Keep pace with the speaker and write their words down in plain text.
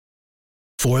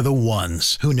For the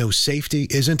ones who know safety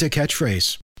isn't a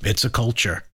catchphrase, it's a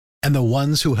culture. And the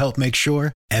ones who help make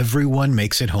sure everyone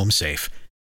makes it home safe.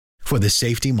 For the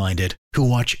safety-minded who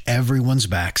watch everyone's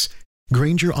backs,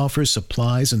 Grainger offers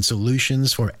supplies and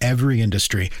solutions for every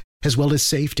industry, as well as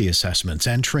safety assessments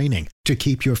and training to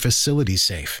keep your facilities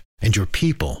safe and your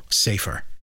people safer.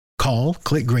 Call,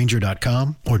 click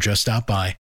Grainger.com, or just stop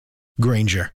by.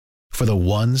 Grainger, for the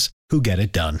ones who get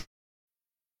it done.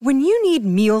 When you need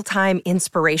mealtime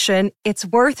inspiration, it's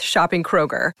worth shopping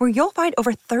Kroger, where you'll find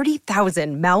over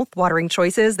 30,000 mouth-watering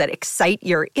choices that excite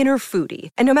your inner foodie.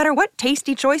 And no matter what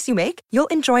tasty choice you make, you'll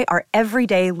enjoy our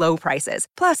everyday low prices,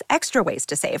 plus extra ways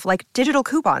to save, like digital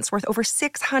coupons worth over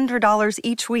 $600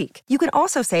 each week. You can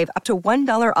also save up to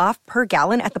 $1 off per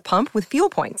gallon at the pump with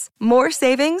fuel points. More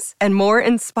savings and more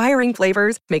inspiring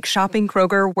flavors make shopping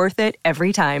Kroger worth it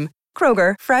every time.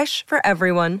 Kroger, fresh for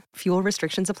everyone. Fuel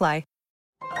restrictions apply.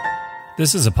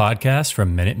 This is a podcast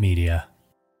from Minute Media.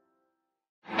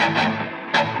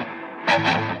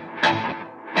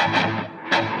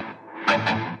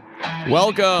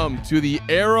 Welcome to the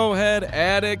Arrowhead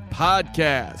Addict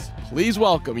Podcast. Please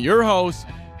welcome your hosts,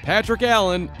 Patrick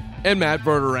Allen and Matt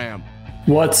Verderame.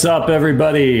 What's up,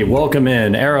 everybody? Welcome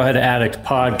in Arrowhead Addict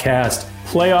Podcast,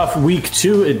 Playoff Week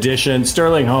 2 edition.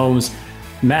 Sterling Holmes,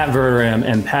 Matt Verderame,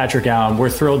 and Patrick Allen. We're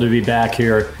thrilled to be back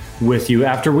here with you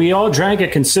after we all drank a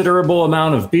considerable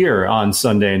amount of beer on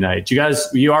Sunday night.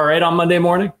 You all right on Monday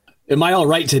morning? Am I all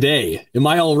right today? Am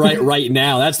I all right right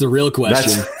now? That's the real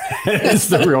question. That's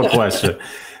the real question.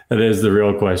 That is the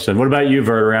real question. What about you,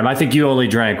 Verderame? I think you only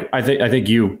drank. I think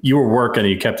you were working and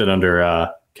you kept it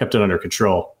under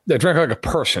control. I drank like a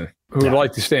person who would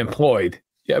like to stay employed.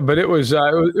 Yeah, but it was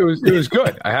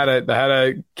good. I had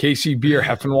a KC beer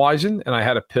Hefeweizen and I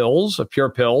had a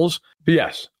pure Pils. But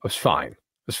yes, I was fine.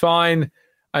 It was fine.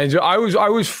 I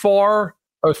was far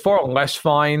less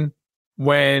fine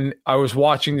when I was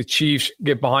watching the Chiefs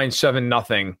get behind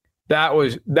 7-0. That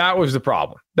was the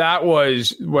problem. That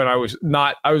was when I was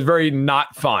very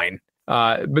not fine.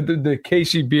 But the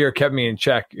KC beer kept me in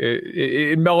check.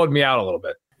 It mellowed me out a little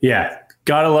bit. Yeah.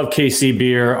 Gotta love KC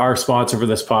Beer, our sponsor for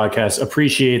this podcast.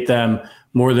 Appreciate them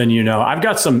more than you know. I've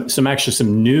got some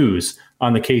news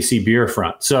on the KC Beer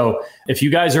front. So if you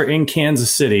guys are in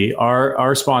Kansas City,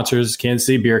 our sponsors, Kansas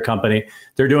City Beer Company,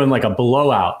 they're doing like a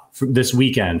blowout this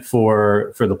weekend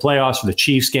for the playoffs, for the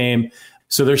Chiefs game.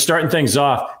 So they're starting things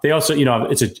off. They also,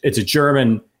 it's a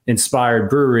German inspired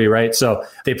brewery, right? So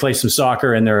they play some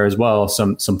soccer in there as well,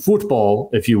 some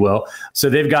football, if you will. So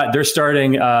they're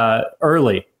starting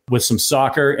early with some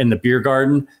soccer in the beer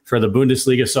garden for the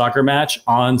Bundesliga soccer match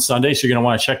on Sunday. So you're going to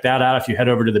want to check that out if you head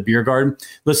over to the beer garden.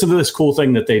 Listen to this cool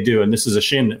thing that they do. And this is a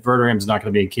shame that Verderame's not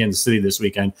going to be in Kansas City this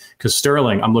weekend because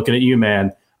Sterling, I'm looking at you,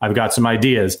 man. I've got some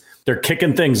ideas. They're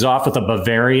kicking things off with a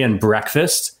Bavarian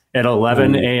breakfast at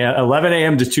 11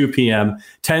 a.m. to 2 p.m.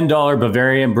 $10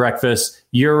 Bavarian breakfast,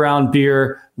 year-round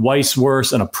beer,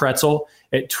 Weisswurst, and a pretzel.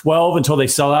 At 12 until they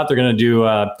sell out, they're going to do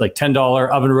like $10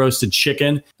 oven roasted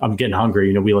chicken. I'm getting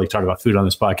hungry. We like talk about food on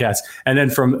this podcast. And then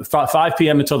from 5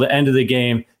 p.m. until the end of the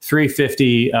game,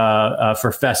 $3.50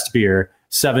 for Fest beer,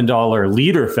 $7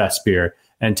 liter Fest beer,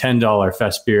 and $10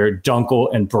 Fest beer,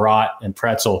 Dunkel and Brat and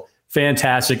pretzel.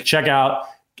 Fantastic. Check out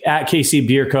at KC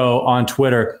Beer Co. on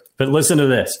Twitter. But listen to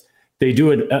this. They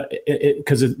do it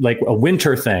because it's like a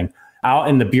winter thing out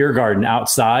in the beer garden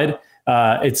outside.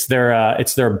 It's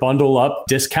their bundle up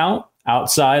discount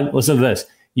outside. Listen to this.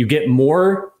 You get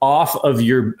more off of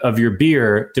your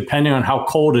beer depending on how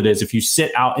cold it is if you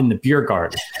sit out in the beer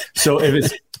garden. So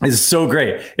it's so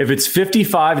great. If it's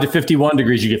 55 to 51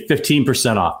 degrees, you get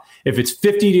 15% off. If it's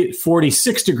 50 to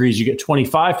 46 degrees, you get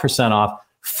 25% off.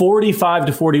 45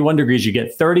 to 41 degrees, you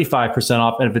get 35%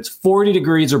 off. And if it's 40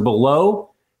 degrees or below,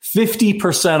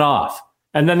 50% off.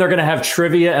 And then they're going to have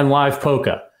trivia and live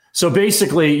polka. So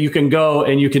basically, you can go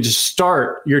and you can just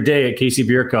start your day at KC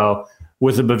Beer Co.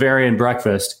 with a Bavarian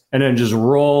breakfast and then just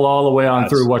roll all the way on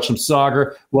through, watch some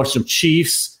soccer, watch some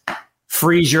Chiefs,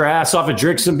 freeze your ass off and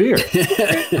drink some beer.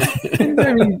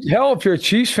 I mean, hell, if you're a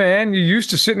Chiefs fan, you're used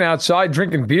to sitting outside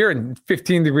drinking beer in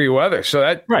 15-degree weather. So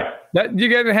that you're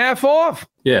getting half off.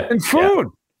 Yeah. And food.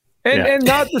 Yeah. And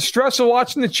not the stress of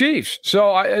watching the Chiefs.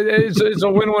 So it's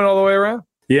a win-win all the way around.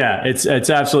 Yeah, it's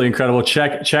absolutely incredible.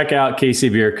 Check out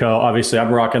KC Beer Co. Obviously,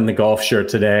 I'm rocking the golf shirt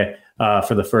today.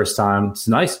 for the first time. It's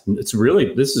nice. This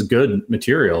is good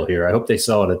material here. I hope they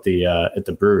sell it at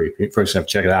the brewery. Folks have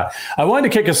to check it out. I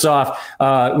wanted to kick us off.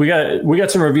 We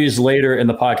got some reviews later in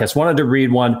the podcast. Wanted to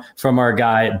read one from our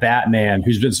guy Batman,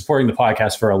 who's been supporting the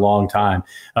podcast for a long time.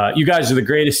 You guys are the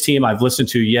greatest team I've listened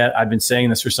to yet. I've been saying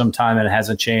this for some time and it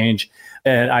hasn't changed.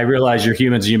 And I realize you're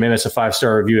humans. You may miss a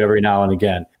 5-star review every now and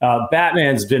again.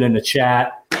 Batman's been in the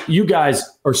chat. You guys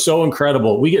are so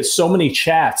incredible. We get so many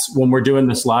chats when we're doing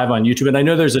this live on YouTube. And I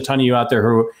know there's a ton of you out there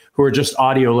who are just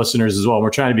audio listeners as well.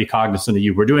 We're trying to be cognizant of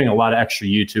you. We're doing a lot of extra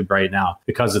YouTube right now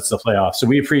because it's the playoffs. So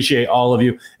we appreciate all of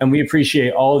you. And we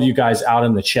appreciate all of you guys out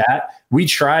in the chat. We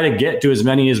try to get to as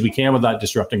many as we can without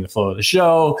disrupting the flow of the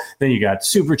show. Then you got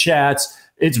super chats.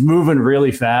 It's moving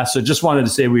really fast. So just wanted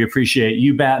to say we appreciate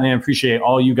you, Batman. Appreciate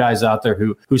all you guys out there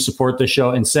who support the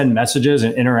show and send messages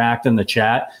and interact in the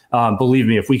chat. Believe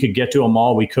me, if we could get to them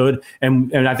all, we could.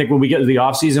 And I think when we get to the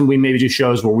off season, we maybe do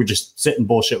shows where we just sit and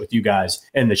bullshit with you guys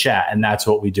in the chat. And that's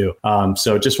what we do.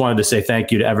 So just wanted to say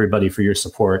thank you to everybody for your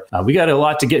support. We got a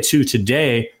lot to get to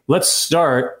today. Let's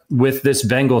start with this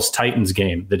Bengals-Titans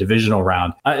game, the divisional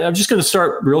round. I'm just going to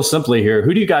start real simply here.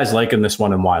 Who do you guys like in this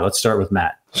one and why? Let's start with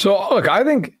Matt. So, look, I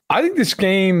think this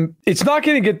game, it's not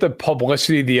going to get the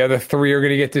publicity the other three are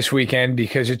going to get this weekend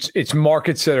because it's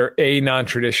markets that are A,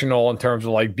 non-traditional in terms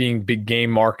of like being big game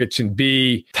markets, and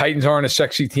B, Titans aren't a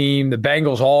sexy team. The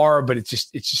Bengals are, but it's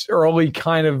just early,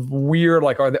 kind of weird.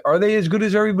 Like, are they as good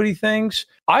as everybody thinks?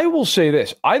 I will say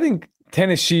this. I think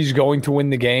Tennessee's going to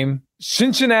win the game.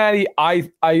 Cincinnati, I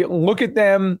look at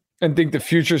them and think the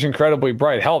future's incredibly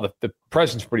bright. Hell, the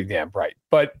present's pretty damn bright.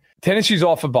 But Tennessee's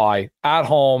off a bye at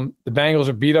home. The Bengals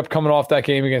are beat up coming off that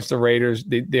game against the Raiders.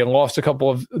 They lost a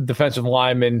couple of defensive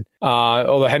linemen.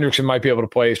 Although Hendrickson might be able to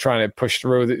play, he's trying to push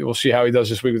through. We'll see how he does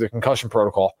this week with the concussion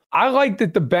protocol. I like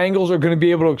that the Bengals are going to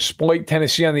be able to exploit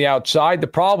Tennessee on the outside. The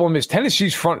problem is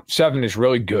Tennessee's front seven is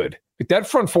really good. That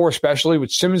front four, especially with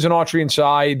Simmons and Autry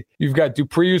inside, you've got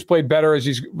Dupree, who's played better as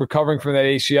he's recovering from that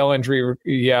ACL injury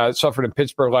he suffered in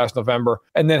Pittsburgh last November.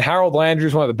 And then Harold Landry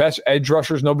is one of the best edge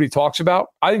rushers nobody talks about.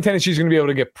 I think Tennessee's going to be able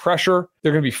to get pressure.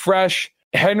 They're going to be fresh.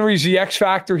 Henry's the X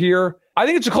factor here. I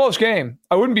think it's a close game.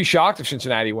 I wouldn't be shocked if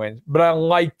Cincinnati wins, but I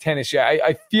like Tennessee.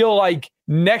 I feel like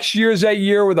next year's that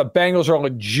year where the Bengals are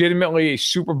legitimately a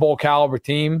Super Bowl caliber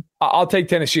team. I'll take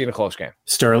Tennessee in a close game.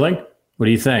 Sterling, what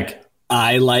do you think?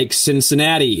 I like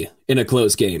Cincinnati in a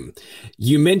close game.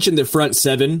 You mentioned the front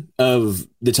seven of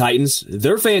the Titans.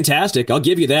 They're fantastic. I'll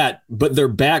give you that. But their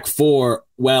back four,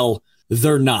 well,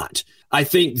 they're not. I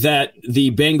think that the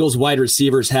Bengals wide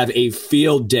receivers have a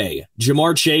field day.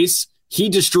 Jamar Chase, he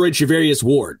destroyed Charvarius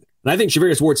Ward. And I think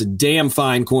Charvarius Ward's a damn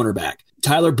fine cornerback.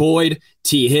 Tyler Boyd,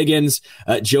 T. Higgins,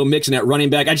 Joe Mixon at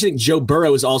running back. I just think Joe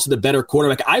Burrow is also the better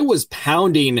quarterback. I was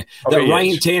pounding that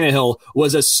Ryan Tannehill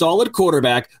was a solid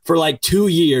quarterback for like 2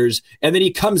 years, and then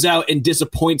he comes out and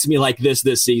disappoints me like this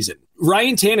season.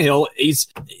 Ryan Tannehill,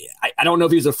 I don't know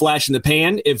if he was a flash in the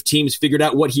pan, if teams figured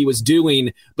out what he was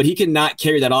doing, but he cannot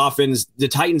carry that offense. The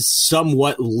Titans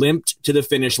somewhat limped to the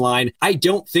finish line. I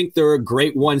don't think they're a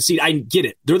great one seed. I get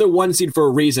it. They're the one seed for a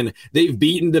reason. They've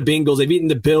beaten the Bengals. They've beaten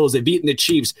the Bills. They've beaten the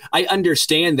Chiefs. I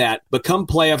understand that. But come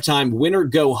playoff time, win or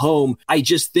go home, I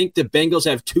just think the Bengals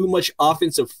have too much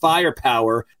offensive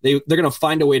firepower. They're going to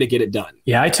find a way to get it done.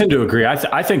 Yeah, I tend to agree.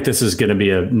 I think this is going to be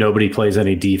a nobody plays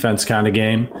any defense kind of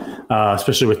game.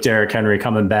 Especially with Derrick Henry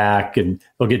coming back, and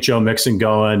they'll get Joe Mixon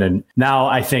going. And now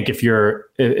I think if you're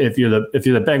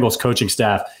the Bengals coaching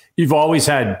staff, you've always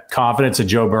had confidence in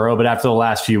Joe Burrow, but after the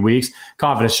last few weeks,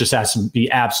 confidence just has to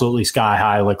be absolutely sky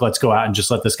high. Like, let's go out and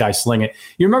just let this guy sling it.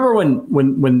 You remember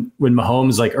when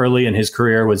Mahomes, like early in his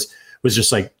career, was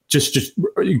just like just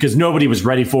because nobody was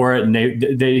ready for it,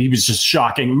 and he was just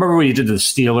shocking. Remember what he did to the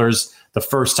Steelers the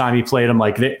first time he played him?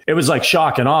 Like it was like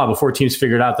shock and awe before teams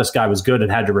figured out this guy was good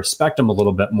and had to respect him a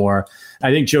little bit more.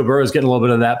 I think Joe Burrow is getting a little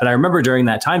bit of that, but I remember during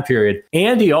that time period,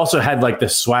 Andy also had like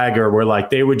this swagger where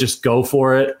like they would just go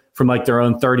for it from like their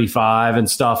own 35 and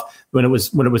stuff when it was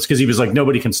because he was like,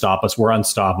 nobody can stop us. We're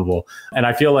unstoppable. And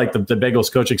I feel like the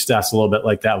Bengals coaching staff's a little bit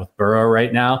like that with Burrow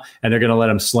right now, and they're going to let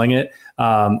him sling it.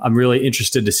 I'm really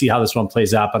interested to see how this one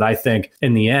plays out, but I think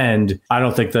in the end, I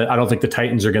don't think the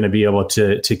Titans are going to be able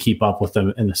to keep up with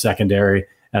them in the secondary.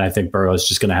 And I think Burrow is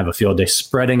just going to have a field day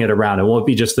spreading it around. It won't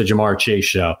be just the Jamar Chase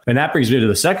show. And that brings me to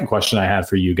the second question I had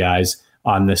for you guys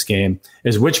on this game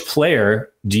is, which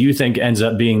player do you think ends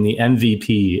up being the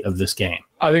MVP of this game?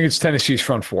 I think it's Tennessee's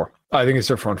front four. I think it's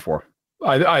their front four.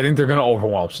 I think they're going to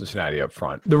overwhelm Cincinnati up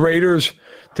front. The Raiders,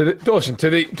 to the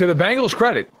Bengals'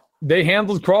 credit, they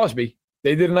handled Crosby.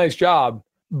 They did a nice job,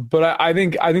 but I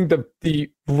think the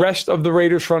rest of the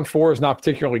Raiders front four is not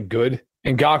particularly good.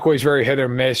 Ngakoue's very hit or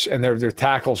miss, and their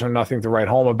tackles are nothing to write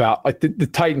home about. Like the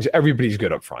Titans, everybody's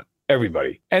good up front.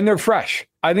 Everybody. And they're fresh.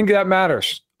 I think that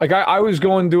matters. Like I was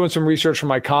doing some research for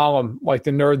my column, like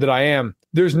the nerd that I am.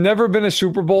 There's never been a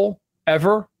Super Bowl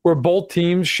ever where both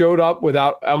teams showed up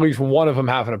without at least one of them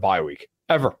having a bye week.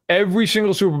 Ever. Every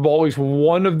single Super Bowl, at least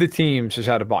one of the teams has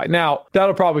had a bye. Now,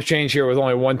 that'll probably change here with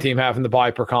only one team having the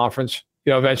bye per conference.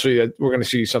 Eventually we're going to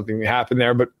see something happen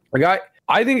there. But like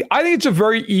I think it's a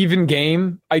very even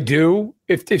game. I do.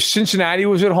 If Cincinnati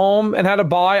was at home and had a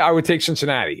bye, I would take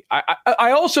Cincinnati.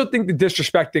 I also think the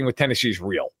disrespecting with Tennessee is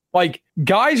real. Like,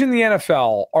 guys in the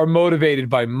NFL are motivated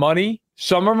by money.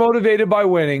 Some are motivated by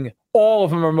winning. All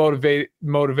of them are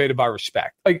motivated by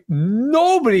respect. Like,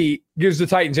 nobody gives the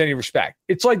Titans any respect.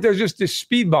 It's like there's just this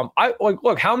speed bump.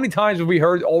 Look, how many times have we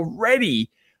heard already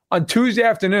on Tuesday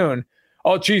afternoon,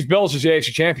 oh, Chiefs Bills is the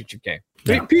AFC Championship game?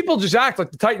 Yeah. People just act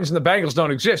like the Titans and the Bengals don't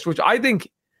exist, which I think,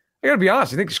 I got to be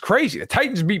honest, I think it's crazy. The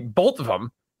Titans beat both of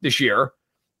them this year.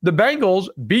 The Bengals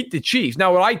beat the Chiefs.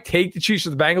 Now, would I take the Chiefs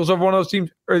or the Bengals over one of those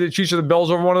teams, or the Chiefs or the Bills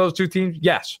over one of those two teams?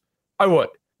 Yes, I would.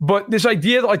 But this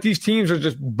idea that like these teams are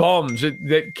just bums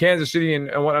that Kansas City and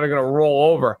whatnot are going to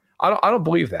roll over, I don't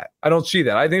believe that. I don't see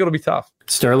that. I think it'll be tough.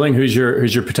 Sterling, who's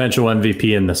your potential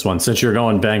MVP in this one? Since you're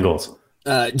going Bengals,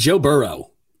 Joe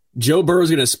Burrow. Joe Burrow's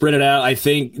going to sprint it out. I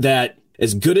think that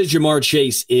as good as Jamar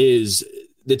Chase is,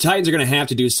 the Titans are going to have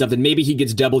to do something. Maybe he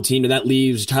gets double teamed and that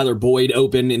leaves Tyler Boyd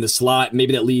open in the slot.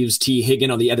 Maybe that leaves T.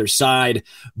 Higgins on the other side.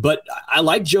 But I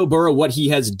like Joe Burrow, what he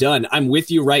has done. I'm with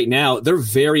you right now. They're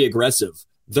very aggressive.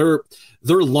 They're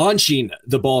launching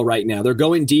the ball right now. They're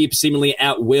going deep, seemingly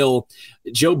at will.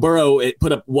 Joe Burrow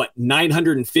put up,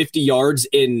 950 yards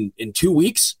in 2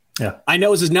 weeks? Yeah. I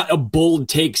know this is not a bold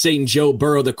take saying Joe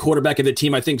Burrow, the quarterback of the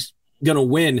team, I think is going to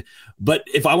win. But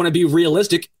if I want to be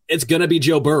realistic, it's going to be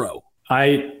Joe Burrow.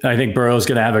 I think Burrow's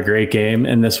going to have a great game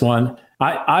in this one.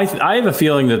 I have a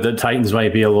feeling that the Titans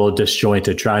might be a little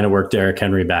disjointed trying to work Derrick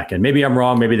Henry back in. Maybe I'm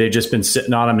wrong. Maybe they've just been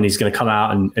sitting on him and he's going to come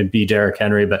out and be Derrick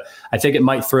Henry. But I think it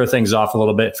might throw things off a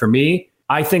little bit. For me,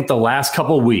 I think the last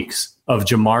couple of weeks of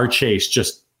Jamar Chase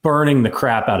just burning the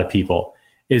crap out of people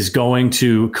is going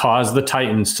to cause the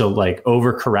Titans to like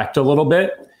overcorrect a little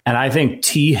bit. And I think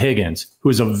T. Higgins, who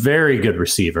is a very good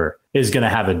receiver, is going to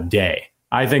have a day.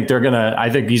 I think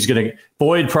he's going to,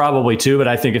 Boyd probably too, but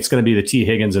I think it's going to be the T.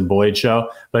 Higgins and Boyd show,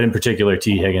 but in particular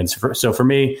T. Higgins. So for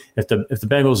me, if the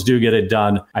Bengals do get it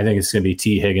done, I think it's going to be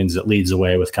T. Higgins that leads the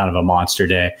way with kind of a monster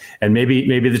day. And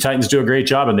maybe the Titans do a great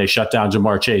job and they shut down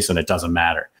Jamar Chase and it doesn't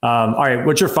matter. All right,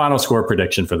 what's your final score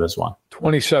prediction for this one?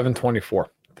 27-24,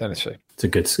 Tennessee.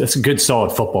 That's a good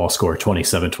solid football score,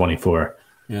 27-24.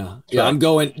 Yeah, I'm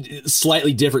going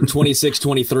slightly different,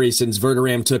 26-23, since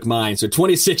Verderame took mine. So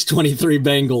 26-23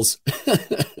 Bengals.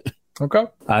 Okay.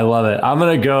 I love it. I'm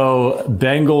going to go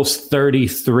Bengals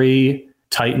 33,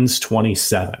 Titans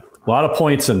 27. A lot of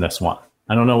points in this one.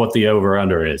 I don't know what the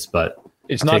over-under is, but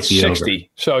it's not 60, over.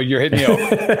 So you're hitting the over.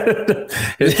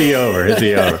 Hit the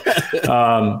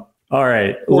over. All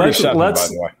right. 47, by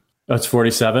the way. That's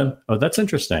 47. Oh, that's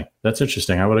interesting. I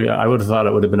would have thought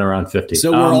it would have been around 50.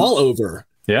 So we're all over.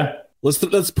 Yeah.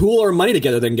 Let's pool our money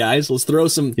together then, guys. Let's throw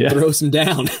some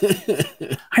down.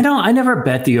 I never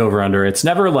bet the over under. It's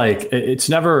never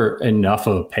enough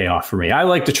of a payoff for me. I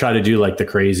like to try to do like the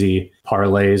crazy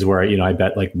parlays where, I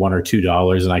bet like $1 or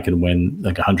 $2 and I can win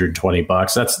like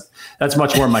 $120. That's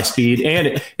much more my speed.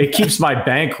 And it keeps my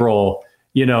bankroll,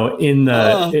 in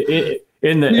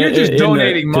the, you're just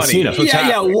donating money. Casino.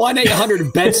 Yeah.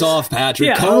 1-800 bets off, Patrick.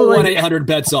 Yeah, Call 1-800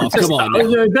 bets off. Come on.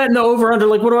 Betting the over under.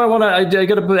 Like, what do I want to? I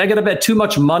gotta bet too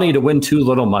much money to win too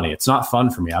little money. It's not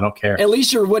fun for me. I don't care. At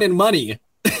least you're winning money.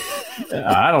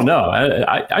 I don't know.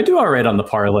 I do all right on the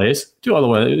parlays. Do all the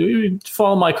way.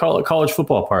 Follow my college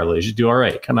football parlays. You do all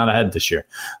right. Come out ahead this year.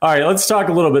 All right. Let's talk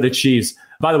a little bit of Chiefs.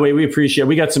 By the way,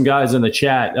 we got some guys in the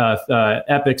chat.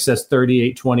 Epic says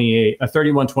 38-28,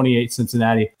 31-28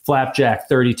 Cincinnati. Flapjack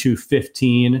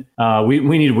 32-15.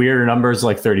 We need weirder numbers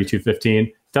like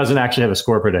 32-15. Doesn't actually have a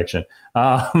score prediction.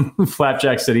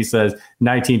 Flapjack City says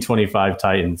 19-25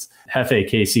 Titans. Hefe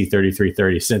KC 33-30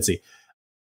 Cincy.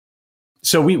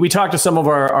 So we talked to some of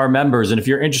our members, and if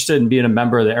you're interested in being a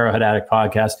member of the Arrowhead Addict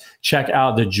podcast, check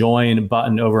out the join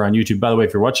button over on YouTube. By the way,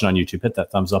 if you're watching on YouTube, hit that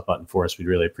thumbs up button for us. We'd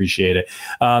really appreciate it.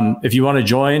 If you want to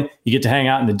join, you get to hang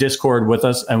out in the Discord with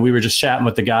us. And we were just chatting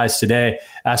with the guys today,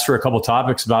 asked for a couple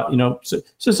topics about, so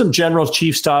some general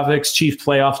Chiefs topics, Chiefs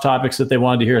playoff topics that they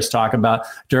wanted to hear us talk about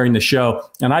during the show.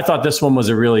 And I thought this one was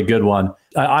a really good one.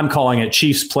 I'm calling it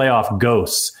Chiefs playoff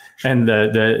ghosts. And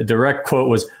the direct quote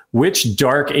was, which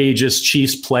Dark Ages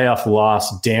Chiefs playoff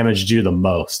loss damaged you the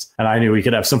most? And I knew we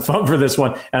could have some fun for this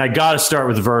one. And I got to start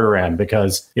with Verderame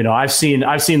because, you know, I've seen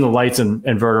the lights in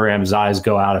Verderame's eyes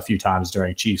go out a few times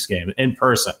during Chiefs game in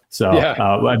person. So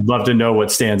I'd love to know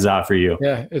what stands out for you.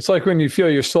 Yeah, it's like when you feel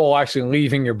your soul actually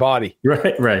leaving your body.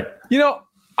 Right. You know,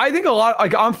 I think a lot,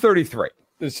 like I'm 33.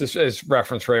 This is as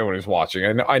reference for anyone who's watching.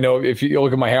 And I know if you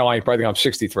look at my hairline, you probably think I'm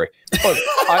 63. Look,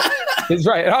 it's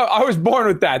right. I was born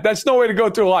with that. That's no way to go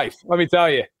through life. Let me tell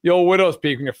you. The old widow's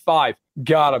peak when you're 5.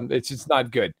 Got them. It's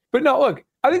not good. But no, look,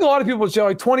 I think a lot of people would say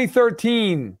like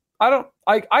 2013.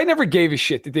 I never gave a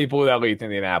shit that they blew that lead to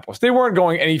Indianapolis. They weren't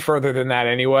going any further than that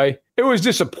anyway. It was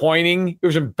disappointing. It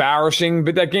was embarrassing,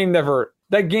 but that game never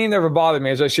bothered me.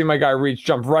 As I see my guy Reach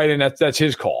jump right in, that's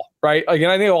his call, right? Like,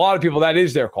 and I think a lot of people, that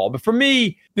is their call. But for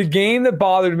me, the game that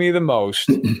bothered me the most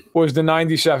was the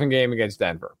 97 game against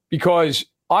Denver because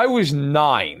I was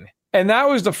 9. And that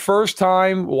was the first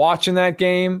time watching that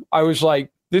game. I was like,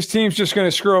 this team's just going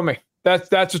to screw me.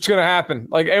 That's what's going to happen.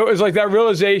 Like, it was like that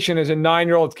realization as a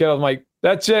 9-year-old kid. I'm like,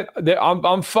 that's it.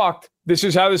 I'm fucked. This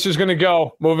is how this is going to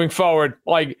go moving forward.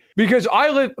 Like, because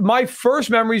my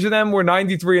first memories of them were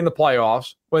 93 in the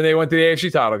playoffs when they went to the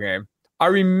AFC title game. I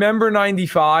remember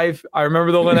 95. I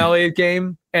remember the Lynn Elliott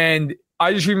game. And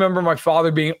I just remember my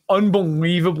father being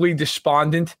unbelievably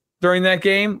despondent during that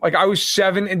game. Like, I was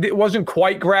 7 and it wasn't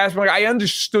quite grasping. Like, I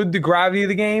understood the gravity of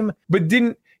the game, but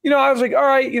didn't, I was like, all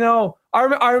right,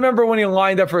 I remember when he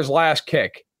lined up for his last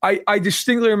kick. I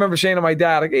distinctly remember saying to my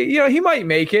dad, like, hey, he might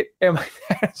make it. And my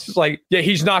dad's just like, yeah,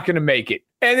 he's not going to make it.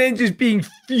 And then just being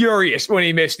furious when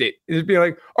he missed it. Just being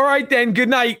like, all right, then, good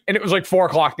night. And it was like 4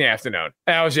 o'clock in the afternoon.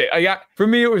 And that was it. For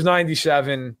me, it was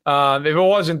 97. If it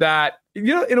wasn't that,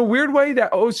 in a weird way,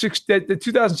 that the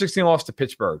 2016 loss to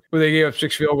Pittsburgh, where they gave up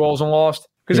 6 field goals and lost,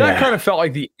 because that kind of felt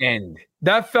like the end.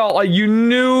 That felt like you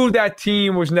knew that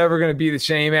team was never going to be the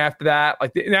same after that.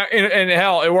 Like, and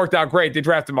hell, it worked out great. They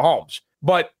drafted Mahomes.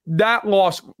 But that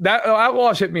loss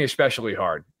hit me especially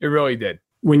hard. It really did.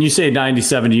 When you say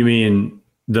 97, do you mean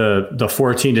the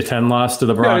 14-10 loss to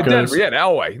the Broncos? Yeah,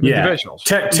 Elway, the divisionals.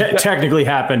 Technically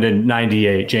happened in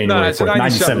 98, January 4th,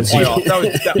 97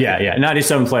 season.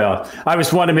 97 playoff. I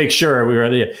just wanted to make sure we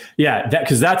were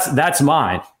because that's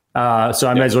mine. So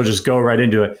I might as well just go right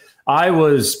into it. I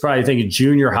was probably thinking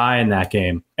junior high in that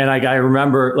game. And I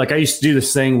remember, like, I used to do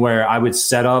this thing where I would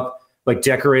set up, like,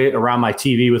 decorate around my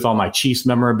TV with all my Chiefs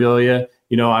memorabilia.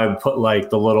 I would put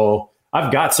like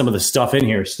I've got some of the stuff in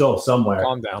here still somewhere.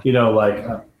 Calm down.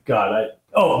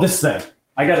 This thing.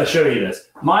 I got to show you this.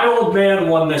 My old man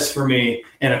won this for me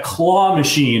in a claw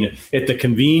machine at the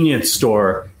convenience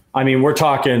store. I mean, we're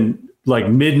talking like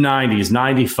mid-90s,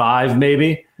 95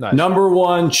 maybe. Nice. Number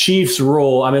 1 Chiefs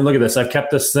roll. I mean, look at this. I've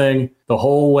kept this thing the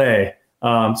whole way.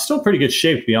 Still pretty good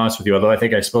shape, to be honest with you, although I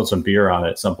think I spilled some beer on it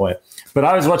at some point. But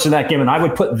I was watching that game, and I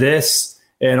would put this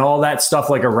and all that stuff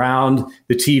like around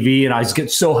the TV, and I just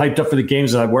get so hyped up for the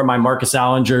games that I'd wear my Marcus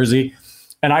Allen jersey.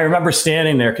 And I remember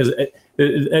standing there because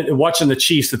watching the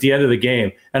Chiefs at the end of the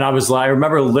game, and I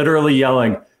remember literally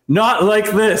yelling, "Not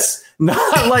like this!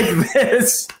 Not like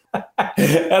this!"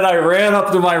 And I ran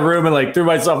up to my room and like threw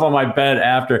myself on my bed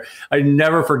after. I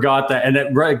never forgot that. And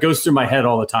it goes through my head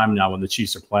all the time now when the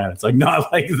Chiefs are playing. It's like,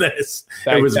 not like this.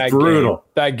 It was brutal.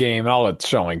 That game, and I'll let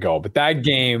Sterling go, but that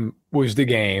game was the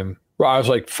game where I was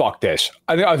like, fuck this.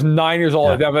 I think I was 9 years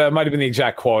old. Yeah. That might have been the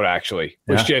exact quote, actually.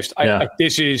 It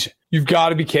was you've got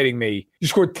to be kidding me. You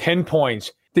scored 10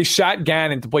 points. They sat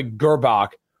Gannon to play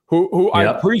Gerbach, who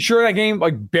I'm pretty sure that game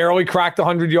like barely cracked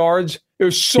 100 yards. It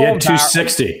was so embarrassing.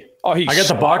 260. Oh, I got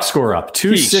the box score up.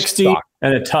 260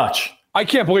 and a touch. I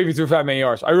can't believe he threw that many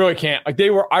yards. I really can't. Like,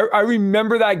 they were. I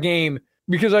remember that game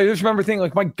because I just remember thinking,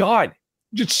 like, my God,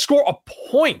 just score a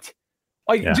point.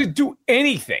 Like, just do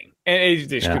anything. And they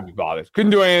just couldn't be bothered.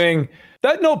 Couldn't do anything.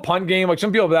 That no punt game, like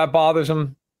some people, that bothers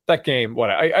them. That game,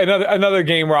 another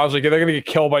game where I was like, they're going to get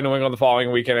killed by New England the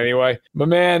following weekend anyway. But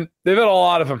man, they've had a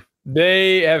lot of them.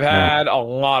 They have had a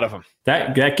lot of them.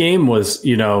 That game was,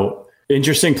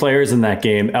 interesting players in that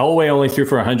game. Elway only threw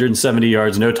for 170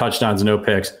 yards, no touchdowns, no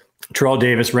picks. Terrell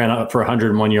Davis ran up for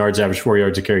 101 yards, averaged 4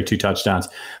 yards to carry, 2 touchdowns.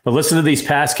 But listen to these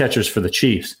pass catchers for the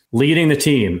Chiefs, leading the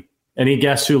team. Any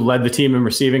guess who led the team in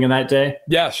receiving in that day?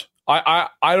 Yes. I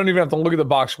don't even have to look at the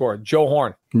box score. Joe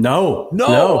Horn. No.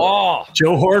 Oh.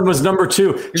 Joe Horn was number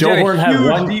 2. Joe Horn had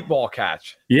one deep ball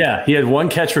catch. Yeah, he had one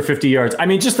catch for 50 yards. I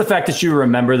mean, just the fact that you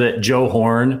remember that Joe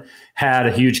Horn had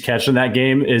a huge catch in that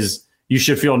game is you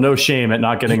should feel no shame at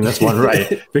not getting this one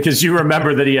right because you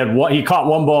remember that he caught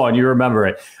one ball and you remember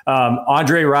it.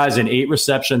 Andre Rison, 8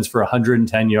 receptions for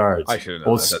 110 yards. I should have known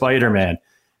Old Spider-Man.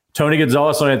 Tony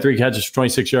Gonzalez only had 3 catches for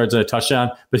 26 yards and a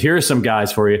touchdown. But here are some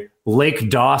guys for you. Lake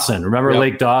Dawson. Remember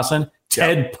Lake Dawson?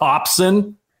 Ted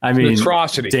Popson. I mean,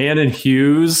 atrocity. Dan and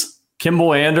Hughes.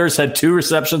 Kimball Anders had 2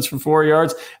 receptions for 4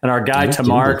 yards. And our guy,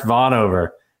 Tamark Vanover.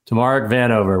 Tamark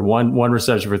Vanover, one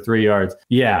reception for 3 yards.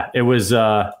 Yeah, that was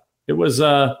a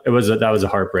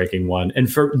heartbreaking one.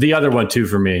 And for the other one too,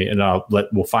 for me, and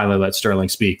we'll finally let Sterling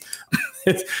speak.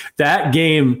 That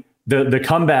game, the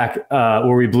comeback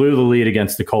where we blew the lead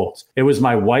against the Colts. It was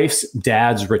my wife's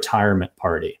dad's retirement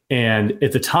party, and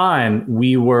at the time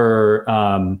we were,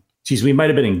 we might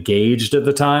have been engaged at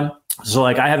the time. So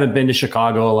like I haven't been to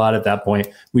Chicago a lot at that point.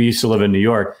 We used to live in New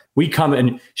York. We come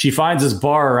and she finds this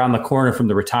bar around the corner from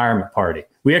the retirement party.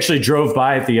 We actually drove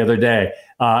by it the other day.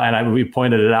 We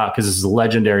pointed it out because this is a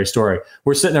legendary story.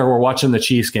 We're sitting there, we're watching the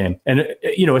Chiefs game, and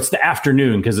it's the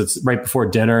afternoon because it's right before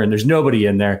dinner, and there's nobody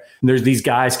in there. And there's these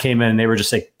guys came in, and they were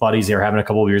just like buddies. They were having a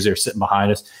couple of beers. They were sitting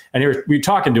behind us, and we were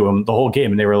talking to them the whole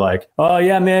game, and they were like, "Oh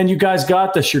yeah, man, you guys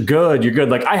got this. You're good. You're good."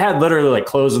 Like I had literally like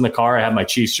clothes in the car. I had my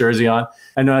Chiefs jersey on,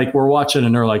 and like we're watching,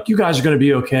 and they're like, "You guys are gonna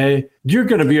be okay. You're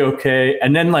gonna be okay."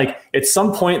 And then like at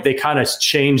some point, they kind of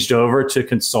changed over to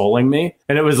consoling me,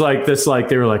 and it was like this. Like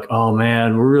they were like, "Oh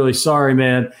man, we're really sorry,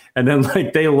 man." And then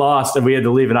like they lost and we had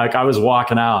to leave. And like I was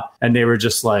walking out and they were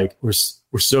just like, we're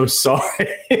so sorry.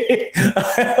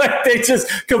 Like they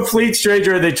just complete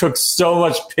stranger. They took so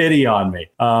much pity on me.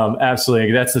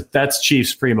 Absolutely. That's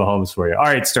Chiefs pre-Mahomes for you. All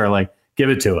right, Sterling, give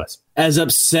it to us. As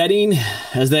upsetting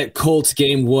as that Colts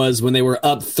game was when they were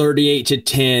up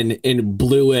 38-10 and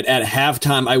blew it at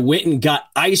halftime, I went and got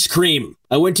ice cream.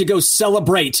 I went to go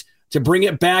celebrate to bring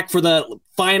it back for the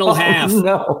final half.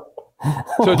 No.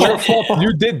 So it's your fault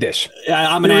you did this.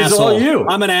 I'm an asshole. All you.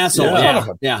 I'm an asshole.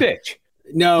 Yeah. Bitch.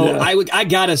 No, I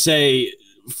gotta say,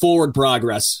 forward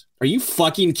progress. Are you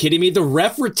fucking kidding me? The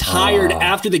ref retired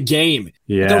after the game.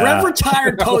 Yeah. The ref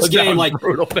retired post game. Like,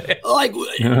 brutal,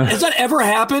 has that ever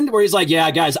happened? Where he's like, "Yeah,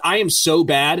 guys, I am so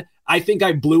bad. I think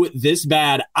I blew it this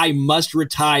bad. I must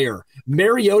retire."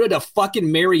 Mariota to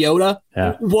fucking Mariota.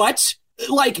 Yeah. What?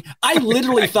 Like, I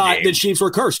literally thought the Chiefs were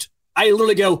cursed. I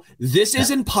literally go, this is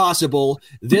impossible.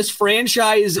 This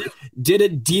franchise did a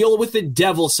deal with the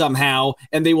devil somehow,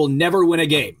 and they will never win a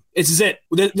game. This is it.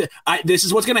 This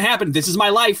is what's going to happen. This is my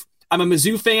life. I'm a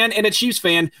Mizzou fan and a Chiefs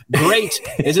fan. Great.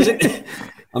 This isn't.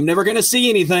 I'm never going to see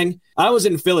anything. I was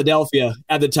in Philadelphia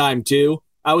at the time, too.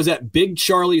 I was at Big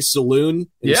Charlie's Saloon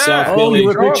in South Philly. You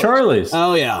were at Big Charlie's.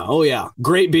 Oh, yeah.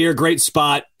 Great beer, great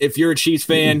spot. If you're a Chiefs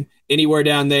fan, anywhere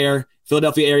down there,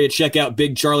 Philadelphia area, check out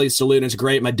Big Charlie's Saloon. It's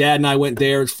great. My dad and I went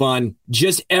there. It's fun.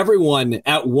 Just everyone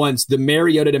at once, the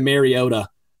Mariota to Mariota.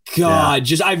 God,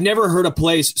 I've never heard a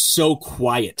place so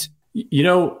quiet. You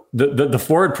know, the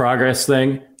forward progress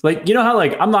thing, like, you know how,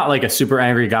 like, I'm not like a super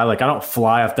angry guy. Like, I don't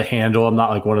fly off the handle. I'm not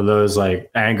like one of those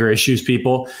like anger issues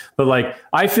people, but like,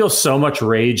 I feel so much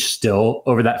rage still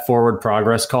over that forward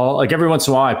progress call. Like every once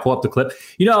in a while I pull up the clip,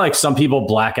 you know, like some people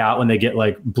black out when they get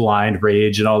like blind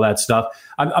rage and all that stuff.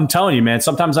 I'm telling you, man,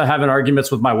 sometimes I have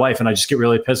arguments with my wife and I just get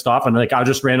really pissed off and like, I'll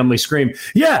just randomly scream,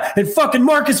 "Yeah, and fucking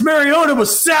Marcus Mariota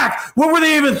was sacked. What were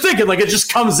they even thinking?" Like it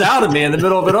just comes out of me in the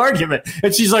middle of an argument.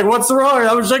 And she's like, "What's the wrong?"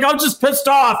 I was like, "I'm just pissed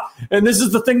off. And this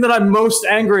is the thing that I'm most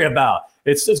angry about."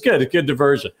 It's good. It's good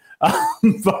diversion.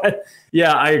 But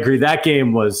yeah, I agree. That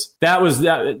game was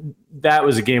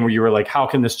a game where you were like, how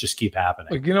can this just keep happening?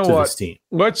 Like, you know what? This team?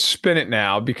 Let's spin it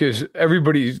now because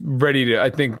everybody's ready to, I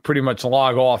think, pretty much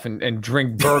log off and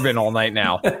drink bourbon all night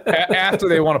now after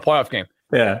they won a playoff game.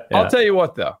 Yeah. I'll tell you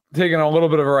what, though, taking a little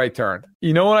bit of a right turn.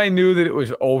 You know when I knew that it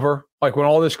was over? Like when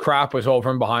all this crap was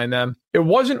over and behind them? It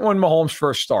wasn't when Mahomes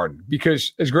first started,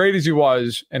 because as great as he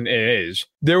was, and it is,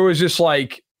 there was this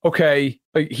like, okay,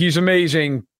 like he's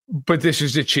amazing, but this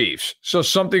is the Chiefs. So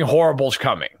something horrible's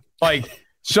coming. Like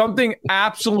something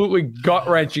absolutely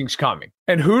gut-wrenching's coming.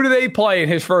 And who do they play in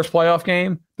his first playoff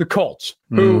game? The Colts.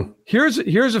 Who, here's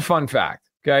a fun fact.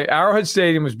 Okay, Arrowhead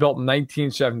Stadium was built in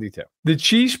 1972. The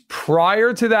Chiefs,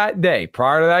 prior to that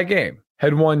game,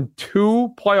 had won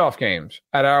 2 playoff games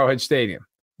at Arrowhead Stadium.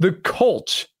 The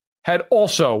Colts had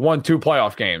also won 2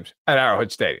 playoff games at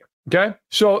Arrowhead Stadium. Okay,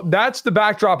 so that's the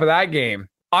backdrop of that game.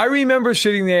 I remember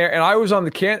sitting there, and I was on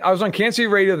Kansas City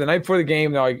radio the night before the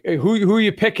game. They're like, "Hey, who are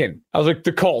you picking?" I was like,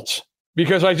 "The Colts,"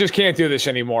 because I just can't do this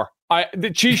anymore. The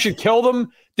Chiefs should kill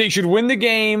them. They should win the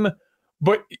game,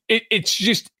 but it's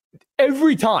just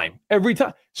every time.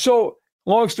 So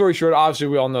long story short, obviously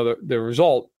we all know the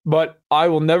result, but I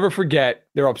will never forget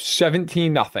they're up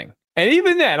 17-0. And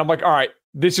even then, I'm like, all right,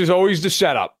 this is always the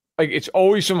setup. Like it's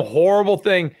always some horrible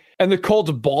thing. And the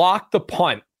Colts blocked the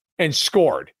punt and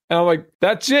scored. And I'm like,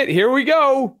 that's it. Here we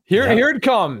go. Here it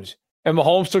comes. and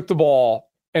Mahomes took the ball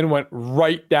and went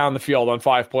right down the field on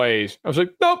 5 plays. I was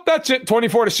like, nope, that's it,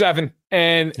 24-7.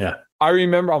 And I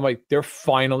remember, I'm like, they're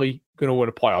finally going to win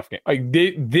a playoff game. Like,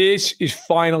 this is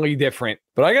finally different.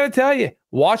 But I got to tell you,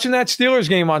 watching that Steelers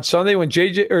game on Sunday when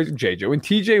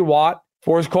TJ Watt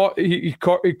he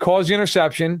caused the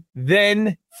interception,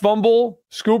 then fumble,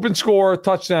 scoop and score,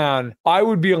 touchdown. I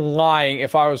would be lying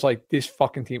if I was like, this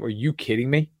fucking team, are you kidding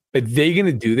me? Are they going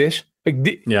to do this? Like,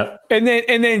 and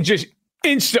then just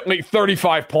instantly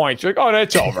 35 points. Like, oh,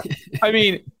 that's over. I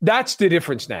mean, that's the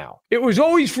difference now. It was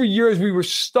always for years we were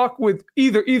stuck with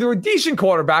either a decent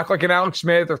quarterback like an Alex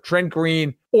Smith or Trent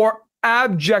Green or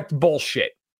abject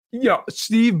bullshit.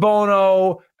 Steve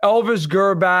Bono, Elvis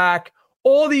Gerbach,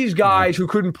 all these guys who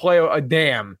couldn't play a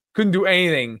damn, couldn't do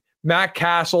anything. Matt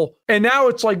Castle. And now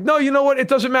it's like, no, you know what? It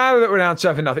doesn't matter that we're down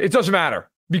 7-0. It doesn't matter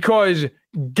because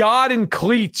God in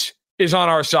cleats is on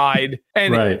our side,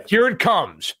 and here it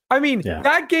comes. I mean,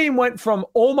 that game went from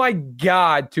oh my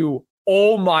God to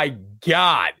oh my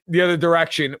God the other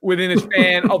direction within a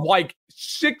span of like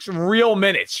 6 real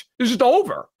minutes. It's just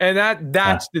over. And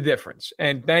that's the difference.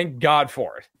 And thank God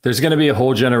for it. There's going to be a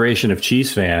whole generation of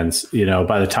Chiefs fans,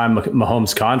 by the time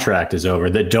Mahomes' contract is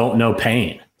over, that don't know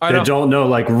pain. That don't know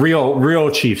like real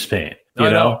Chiefs pain.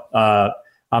 You know?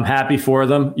 I'm happy for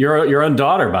them. Your own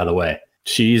daughter, by the way.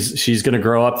 She's going to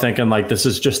grow up thinking like this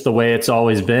is just the way it's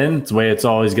always been. It's the way it's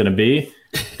always going to be.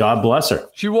 God bless her.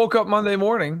 She woke up Monday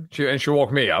morning and she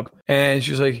woke me up and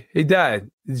she's like, hey, Dad,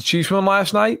 did the Chiefs win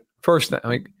last night? First night. I'm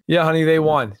like, yeah, honey, they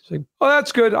won. She's like, oh,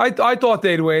 that's good. I thought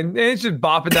they'd win. And it's just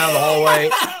bopping down the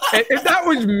hallway. If that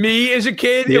was me as a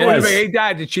kid, it would have been, hey,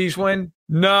 Dad, did the Chiefs win?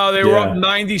 No, they were up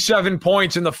 97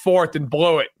 points in the 4th and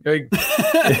blew it. Like,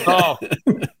 oh,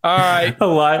 all right. A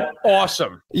lot.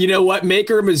 Awesome. You know what? Make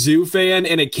her a Mizzou fan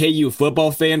and a KU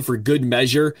football fan for good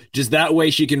measure. Just that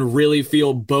way she can really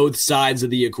feel both sides of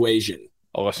the equation.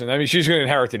 Oh, listen, I mean, she's going to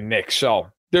inherit the Knicks, so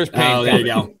there's pain coming. There you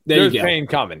go. There's pain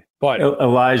coming. But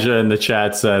Elijah in the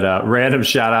chat said, random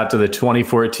shout out to the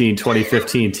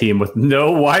 2014-2015 team with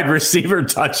no wide receiver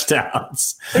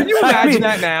touchdowns. Can you imagine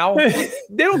that now?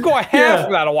 They don't go a half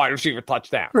without a wide receiver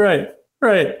touchdown. Right.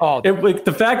 Oh,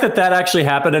 the fact that actually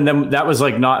happened, and then that was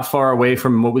like not far away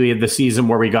from what we had the season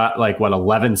where we got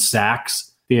 11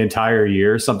 sacks the entire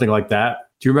year, something like that.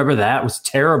 Do you remember that? It was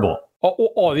terrible.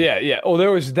 Oh, yeah. Oh, there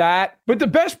was that. But the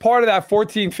best part of that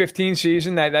 14-15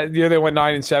 season, that the year they went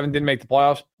 9-7, didn't make the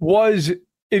playoffs, was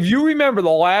if you remember the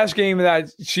last game of that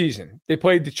season, they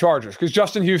played the Chargers because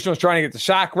Justin Houston was trying to get the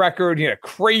sack record. He had a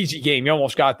crazy game. He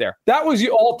almost got there. That was the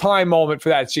all-time moment for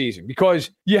that season because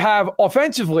you have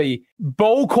offensively,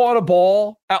 Bo caught a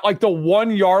ball at like the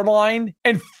 1-yard line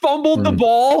and fumbled the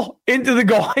ball into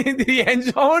the end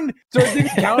zone. So it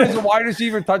didn't count as a wide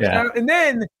receiver touchdown. And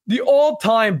then the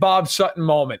all-time Bob Sutton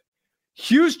moment.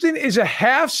 Houston is a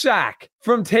half sack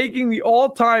from taking the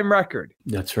all-time record.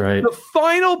 That's right. The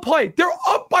final play, they're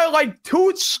up by like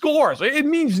 2 scores. It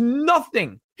means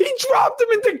nothing. He dropped them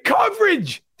into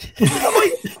coverage. I'm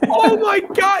like, oh my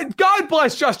God. God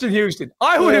bless Justin Houston.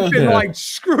 I would have been like,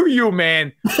 screw you,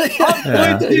 man. I'm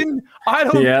blitzing. I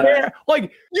don't care.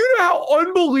 Like, you know how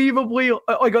unbelievably,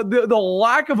 like the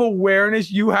lack of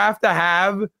awareness you have to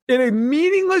have in a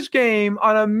meaningless game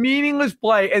on a meaningless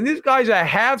play. And this guy's a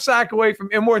half sack away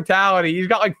from immortality. He's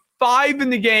got like 5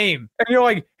 in the game. And you're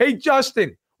like, hey,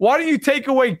 Justin, why don't you take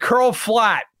away curl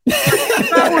flat? You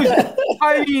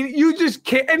just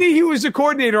can't. And he was the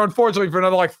coordinator, unfortunately, for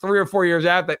another like 3 or 4 years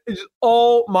after that. It's just,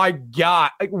 oh my God.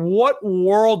 Like, what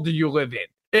world do you live in?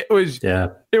 It was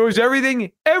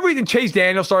everything. Chase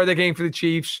Daniel started that game for the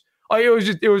Chiefs.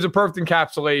 It was a perfect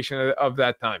encapsulation of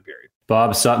that time period.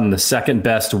 Bob Sutton, the second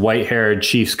best white-haired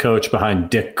Chiefs coach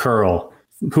behind Dick Curl,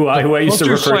 who I used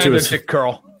to refer to as Dick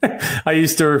Curl. I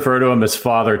used to refer to him as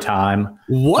Father Time.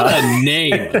 What a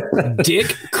name.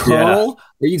 Dick Curl?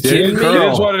 Are you kidding me?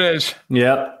 It is what it is.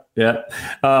 Yep.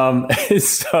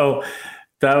 So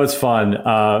that was fun.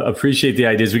 Appreciate the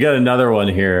ideas. We got another one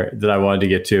here that I wanted to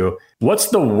get to. What's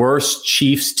the worst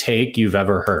Chiefs take you've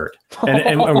ever heard?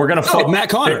 And we're going to Matt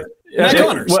Connor. Matt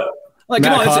Connors. Like,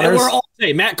 Matt come on, we're all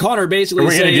saying Matt Connor basically. Are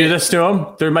we going to do this to him?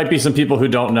 There might be some people who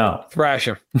don't know. Thrash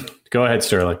him. Go ahead,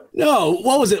 Sterling. No,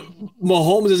 what was it?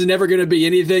 Mahomes is never going to be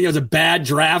anything. It was a bad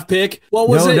draft pick. What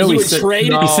was it? He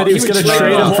said he was going to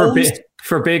trade him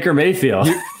for Baker Mayfield.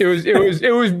 It was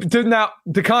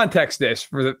to context this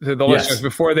for the listeners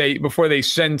before they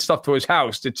send stuff to his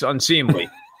house. It's unseemly.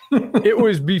 It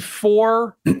was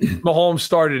before Mahomes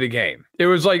started a game. It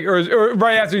was like, or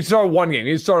right after he started one game.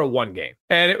 He started one game.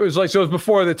 And it was like, so it was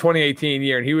before the 2018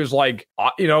 year. And he was like,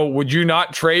 would you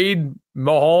not trade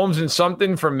Mahomes and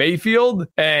something for Mayfield?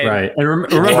 And right. And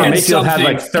remember Mayfield had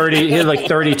like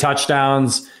 30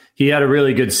 touchdowns. He had a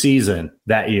really good season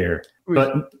that year.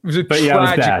 It was a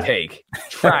tragic take.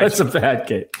 That's a bad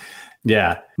take.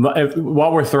 Yeah.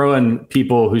 While we're throwing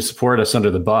people who support us under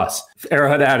the bus,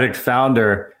 Arrowhead Addict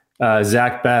founder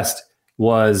Zach Best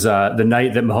was the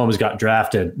night that Mahomes got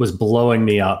drafted was blowing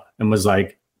me up and was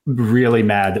like really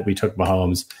mad that we took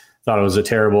Mahomes. Thought it was a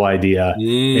terrible idea.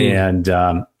 And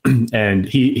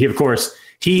he of course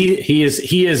he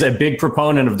is a big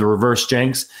proponent of the reverse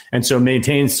jinx, and so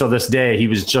maintains till this day. He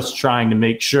was just trying to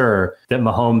make sure that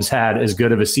Mahomes had as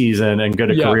good of a season and good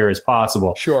a career as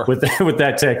possible. Sure. With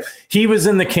that take, he was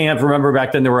in the camp. Remember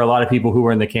back then, there were a lot of people who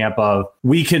were in the camp of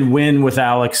we can win with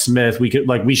Alex Smith. We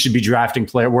should be drafting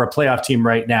player. We're a playoff team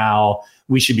right now.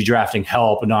 We should be drafting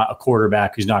help and not a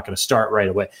quarterback who's not going to start right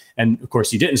away. And of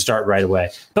course, he didn't start right away.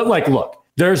 But look.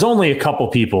 There's only a couple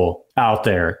people out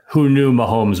there who knew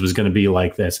Mahomes was going to be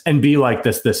like this and be like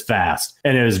this fast.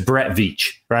 And it was Brett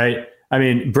Veach, right? I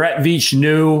mean, Brett Veach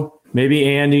knew, maybe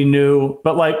Andy knew,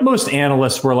 but like most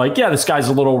analysts were like, yeah, this guy's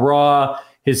a little raw.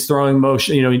 His throwing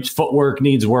motion, his footwork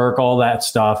needs work, all that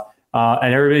stuff.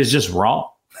 And everybody's just wrong.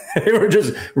 They were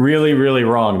just really, really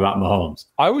wrong about Mahomes.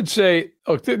 I would say,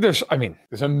 look, there's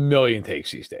a million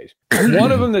takes these days.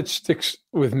 One of them that sticks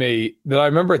with me that I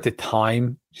remember at the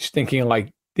time, just thinking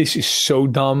like, this is so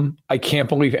dumb. I can't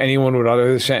believe anyone would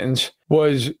utter the sentence.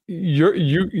 Was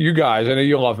you guys? I know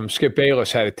you love him. Skip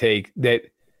Bayless had a take that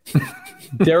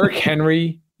Derrick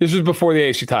Henry. This was before the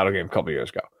AFC title game a couple of years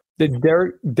ago.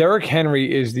 That Derrick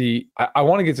Henry is I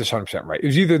want to get this 100% right. It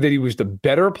was either that he was the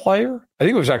better player. I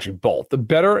think it was actually both. The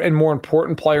better and more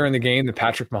important player in the game than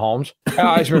Patrick Mahomes.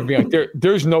 I just remember being like,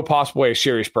 there's no possible way a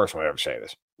serious person would ever say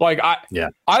this. Like,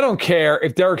 I don't care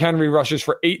if Derrick Henry rushes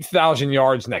for 8,000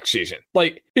 yards next season.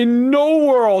 Like, in no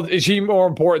world is he more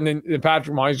important than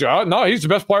Patrick Mahomes. No, he's the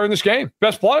best player in this game.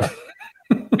 Best player.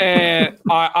 And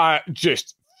I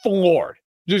just floored.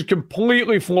 Just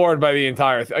completely floored by the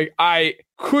entire thing. I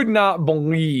could not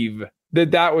believe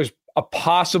that was a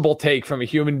possible take from a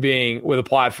human being with a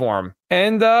platform.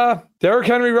 And Derrick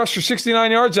Henry rushed for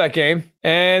 69 yards that game,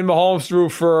 and Mahomes threw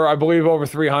for, I believe, over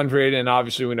 300. And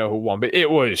obviously, we know who won. But it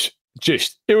was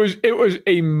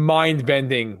a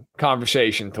mind-bending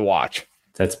conversation to watch.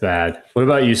 That's bad. What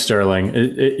about you, Sterling?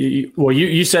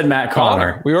 You said Matt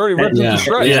Connor. We already ripped him to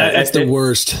shreds. Yeah, that's the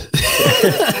worst.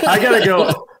 I gotta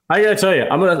go. I gotta tell you,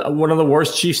 one of the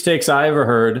worst Chiefs takes I ever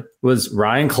heard was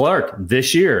Ryan Clark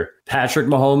this year. Patrick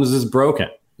Mahomes is broken.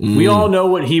 We all know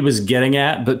what he was getting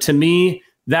at, but to me,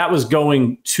 that was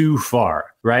going too far,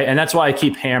 right? And that's why I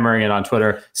keep hammering it on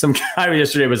Twitter. Some guy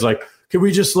yesterday was like, "Can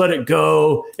we just let it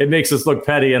go? It makes us look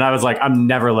petty." And I was like, "I'm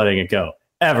never letting it go,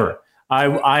 ever."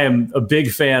 I am a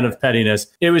big fan of pettiness.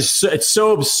 It's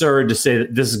so absurd to say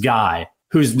that this guy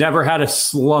who's never had a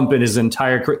slump in his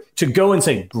entire career to go and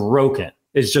say broken.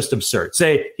 Is just absurd.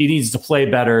 Say he needs to play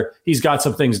better. He's got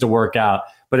some things to work out,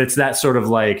 but it's that sort of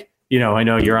like, I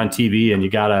know you're on TV and you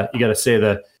gotta say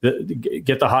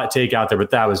get the hot take out there, but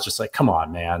that was just like, come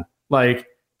on, man. Like,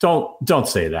 don't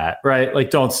say that, right? Like,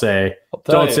 don't say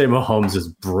Mahomes is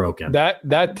broken.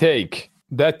 That take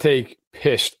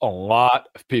pissed a lot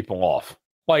of people off.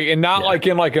 Like, and not like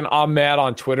in like an I'm mad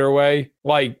on Twitter way,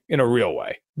 like in a real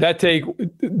way.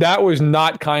 That was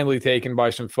not kindly taken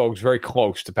by some folks very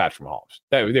close to Patrick Mahomes.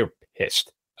 They were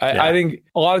pissed. I think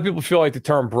a lot of people feel like the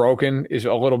term broken is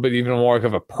a little bit even more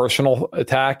of a personal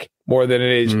attack more than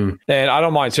it is. And I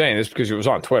don't mind saying this because it was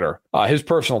on Twitter. His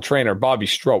personal trainer, Bobby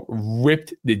Strope,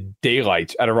 ripped the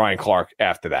daylights out of Ryan Clark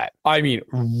after that. I mean,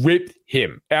 ripped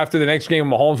him. After the next game,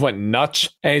 Mahomes went nuts.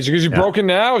 And he's like, is he broken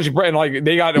now? Is he broken? Like,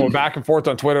 they got back and forth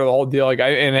on Twitter, the whole deal. Like,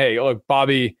 and hey, look,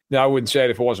 Bobby, I wouldn't say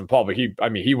it if it wasn't public.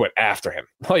 He went after him.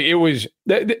 Like, it was,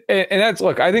 and that's,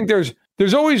 look, I think there's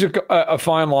always a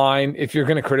fine line if you're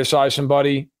going to criticize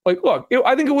somebody. Like, look,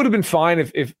 I think it would have been fine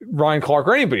if Ryan Clark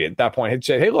or anybody at that point had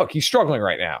said, hey, look, he's struggling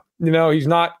right now. He's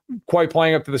not quite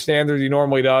playing up to the standards he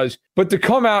normally does. But to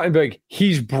come out and be like,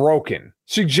 he's broken,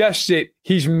 suggests that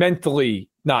he's mentally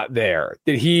not there,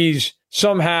 that he's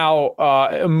somehow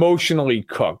emotionally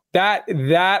cooked. That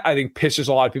I think pisses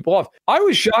a lot of people off. I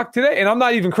was shocked today, and I'm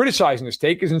not even criticizing this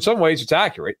take because in some ways it's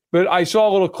accurate. But I saw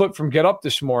a little clip from Get Up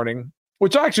this morning,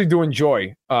 which I actually do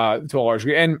enjoy to a large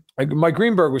degree. And Mike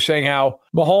Greenberg was saying how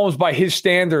Mahomes, by his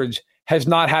standards, has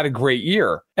not had a great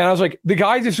year. And I was like, the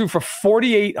guy just threw for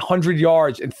 4,800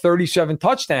 yards and 37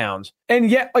 touchdowns. And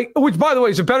yet, like, which by the way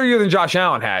is a better year than Josh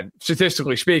Allen had,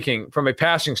 statistically speaking, from a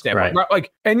passing standpoint. Right.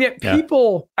 Like, and yet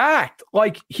people act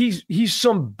like he's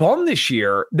some bum this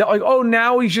year. That like, oh,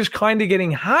 now he's just kind of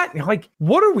getting hot. Like,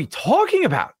 what are we talking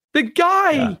about? The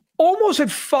guy almost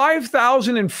had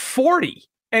 5,040.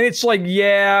 And it's like,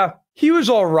 yeah, he was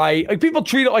all right. Like, people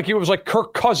treat it like it was like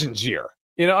Kirk Cousins' year.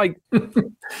 You know, like,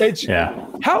 it's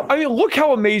look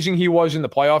how amazing he was in the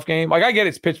playoff game. Like, I get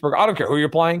it's Pittsburgh. I don't care who you're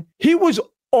playing. He was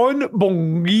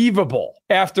unbelievable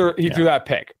after he threw that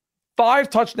pick. 5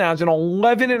 touchdowns in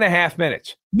 11 and a half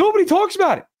minutes. Nobody talks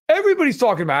about it. Everybody's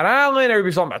talking about Allen.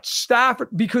 Everybody's talking about Stafford,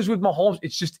 because with Mahomes,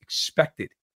 it's just expected.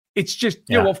 It's just,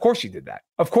 well, of course he did that.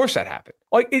 Of course that happened.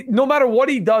 Like, no matter what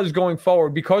he does going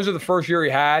forward, because of the first year he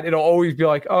had, it'll always be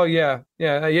like, oh, yeah,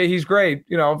 he's great.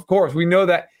 You know, of course, we know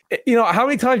that. You know, how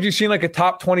many times have you seen like a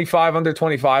top 25, under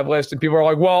 25 list and people are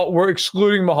like, well, we're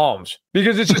excluding Mahomes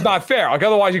because it's just not fair. Like,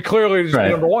 otherwise, he clearly is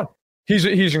number one.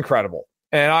 He's incredible.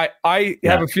 And I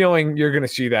have a feeling you're going to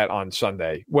see that on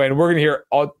Sunday when we're going to hear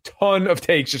a ton of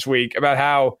takes this week about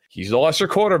how he's the lesser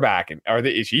quarterback. And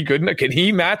is he good enough? Can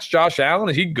he match Josh Allen?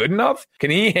 Is he good enough?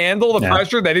 Can he handle the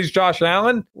pressure that is Josh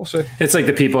Allen? We'll see. It's like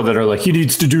the people that are like, he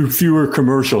needs to do fewer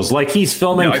commercials. Like, he's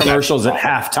filming commercials at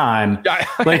halftime.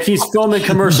 Like, he's filming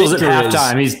commercials at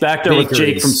halftime. He's back there with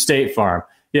Jake from State Farm.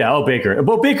 Yeah, Baker.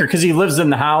 Well, Baker, because he lives in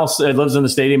the house, lives in the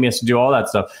stadium, he has to do all that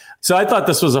stuff. So I thought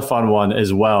this was a fun one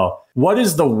as well. What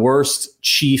is the worst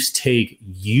Chiefs take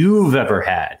you've ever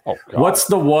had? Oh, what's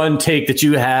the one take that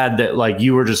you had that, like,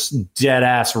 you were just dead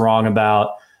ass wrong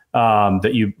about,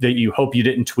 that you hope you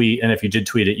didn't tweet, and if you did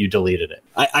tweet it, you deleted it?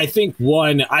 I think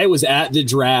one, I was at the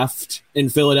draft in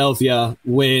Philadelphia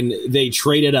when they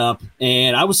traded up,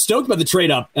 and I was stoked by the trade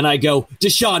up, and I go,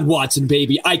 Deshaun Watson,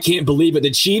 baby. I can't believe it.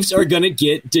 The Chiefs are going to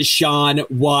get Deshaun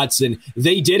Watson.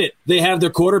 They did it. They have their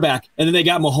quarterback, and then they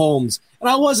got Mahomes. And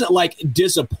I wasn't, like,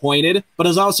 disappointed, but I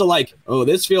was also like, oh,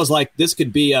 this feels like this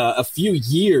could be a few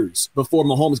years before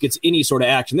Mahomes gets any sort of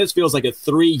action. This feels like a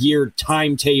 3-year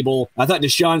timetable. I thought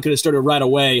Deshaun could have started right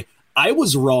away. I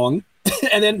was wrong.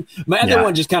 And then my other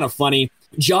one, just kind of funny,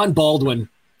 John Baldwin.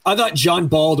 I thought John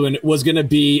Baldwin was going to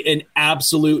be an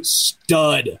absolute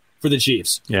stud for the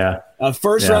Chiefs. Yeah.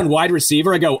 First-round wide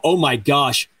receiver. I go, oh, my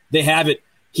gosh, they have it.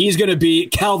 He's going to be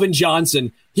Calvin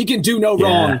Johnson. He can do no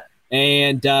wrong.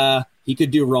 And he could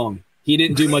do wrong. He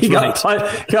didn't do much right.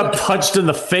 He got punched in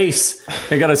the face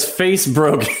and got his face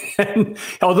broken.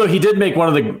 Although he did make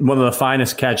one of the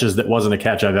finest catches that wasn't a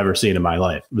catch I've ever seen in my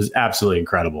life. It was absolutely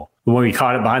incredible. When he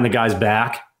caught it behind the guy's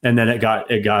back, and then it got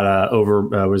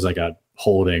over. It was like a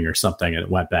holding or something, and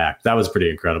it went back. That was pretty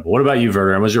incredible. What about you,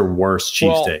 Verder? What was your worst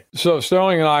Chiefs take? So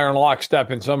Sterling and I are in lockstep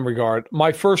in some regard.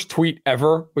 My first tweet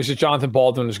ever was that Jonathan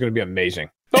Baldwin is going to be amazing.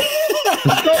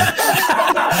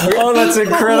 Oh, that's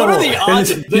incredible. What are the odds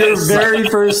of this? Your very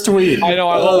first tweet. I know.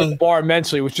 I love the bar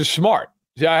immensely, which is smart.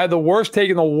 See, I had the worst take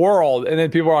in the world, and then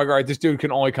people are like, all right, this dude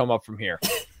can only come up from here.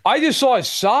 I just saw his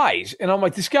size, and I'm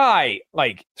like, this guy's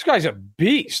a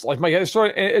beast. Like,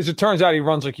 as it turns out, he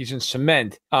runs like he's in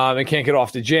cement and can't get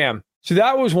off the jam. So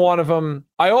that was one of them.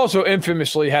 I also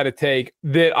infamously had a take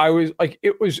that I was like,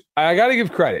 I got to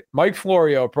give credit. Mike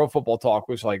Florio, Pro Football Talk,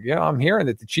 was like, yeah, I'm hearing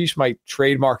that the Chiefs might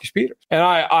trade Marcus Peters.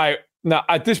 And now,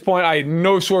 at this point, I had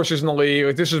no sources in the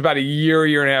league. This was about a year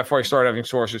and a half before I started having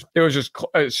sources. It was just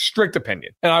a strict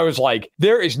opinion. And I was like,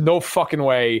 there is no fucking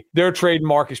way they're trading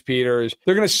Marcus Peters.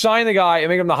 They're going to sign the guy and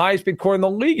make him the highest paid corner in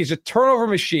the league. He's a turnover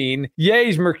machine. Yeah,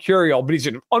 he's mercurial, but he's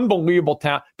an unbelievable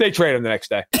talent. They trade him the next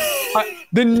day.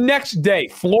 The next day,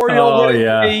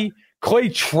 Florio, Clay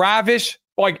Travis,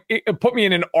 like, it put me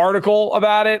in an article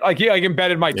about it. Like, he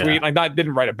embedded my tweet. Like,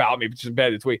 didn't write about me, but just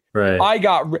embedded the tweet. Right.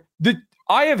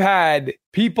 I have had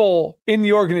people in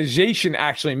the organization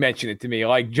actually mention it to me,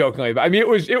 like, jokingly. I mean, it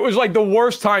was like the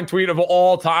worst time tweet of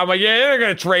all time. I'm like, yeah, they're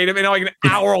going to trade him. And like an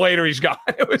hour later, he's gone.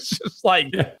 It was just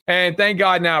like, and thank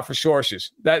God now for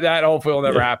sources. That hopefully will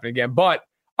never happen again. But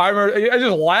I remember, I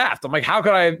just laughed. I'm like, how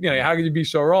could you be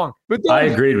so wrong? But I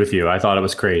agreed with you. I thought it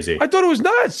was crazy. I thought it was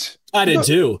nuts. I did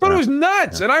too. I thought it was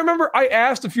nuts. Yeah. And I remember I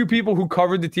asked a few people who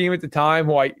covered the team at the time,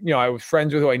 who I was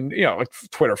friends with, like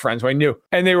Twitter friends who I knew.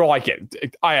 And they were like,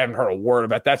 I haven't heard a word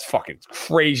about that. That's fucking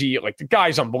crazy. Like, the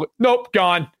guy's unbelievable. Nope,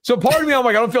 gone. So part of me, I'm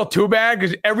like, I don't feel too bad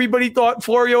because everybody thought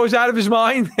Florio was out of his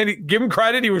mind. And give him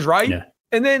credit, he was right. Yeah.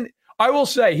 And then I will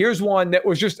say, here's one that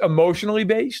was just emotionally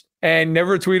based, and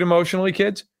never tweet emotionally,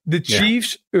 kids. The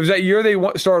Chiefs, it was that year they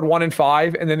started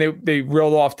 1-5, and then they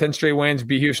reeled off 10 straight wins,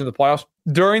 beat Houston in the playoffs.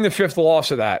 During the 5th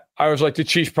loss of that, I was like, the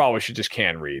Chiefs probably should just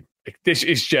can read. Like, this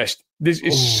is just This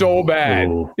is so bad.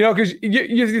 You know, because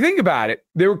you think about it,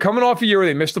 they were coming off a year where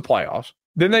they missed the playoffs.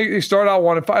 Then they started out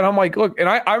 1-5. And I'm like, look, and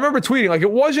I remember tweeting, like,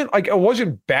 it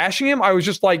wasn't bashing him. I was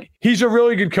just like, he's a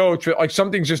really good coach, but like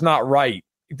something's just not right.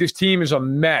 This team is a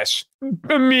mess.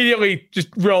 Immediately just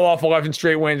reel off 11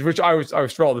 straight wins, which I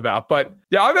was thrilled about. But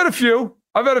yeah, I've had a few.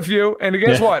 And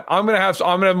guess what? I'm gonna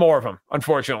have more of them.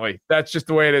 Unfortunately, that's just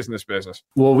the way it is in this business.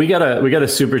 Well, we got a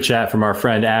super chat from our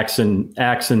friend Axon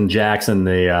Jackson,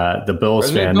 the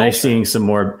Bills fan. Nice seeing some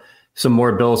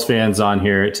more Bills fans on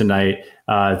here tonight.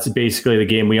 It's basically the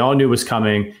game we all knew was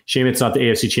coming. Shame it's not the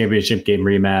AFC Championship game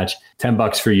rematch.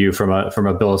 $10 for you from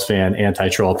a Bills fan,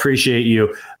 anti-troll. Appreciate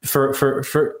you for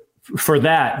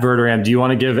that, Verderame. Do you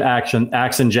want to give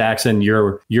Axon Jackson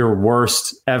your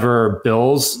worst ever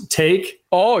Bills take?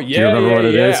 Oh yeah, do you remember what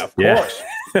it is? Of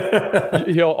course.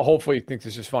 He'll hopefully think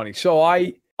this is funny. So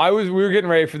we were getting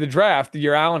ready for the draft the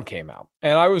year Allen came out,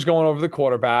 and I was going over the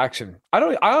quarterbacks, and I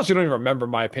honestly don't even remember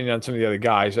my opinion on some of the other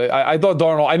guys. I thought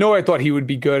Darnold, I thought he would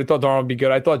be good. I thought Darnold would be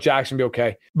good. I thought Jackson would be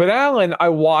okay. But Allen, I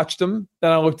watched him,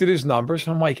 and I looked at his numbers,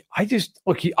 and I'm like,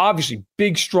 he obviously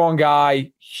big, strong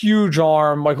guy, huge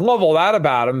arm, like love all that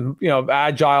about him, you know,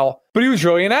 agile, but he was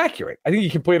really inaccurate. I think he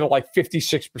completed like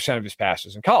 56% of his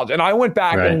passes in college. And I went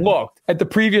back and looked at the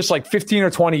previous like 15 or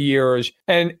 20 years,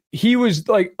 and he was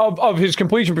like, of his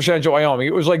completion percentage at Wyoming,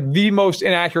 it was like the most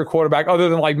inaccurate quarterback other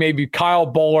than like maybe Kyle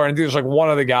Bowler, and there's like one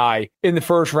other guy in the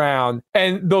first round.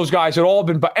 And those guys had all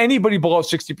been, but anybody below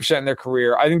 60% in their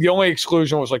career, I think the only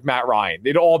exclusion was like Matt Ryan.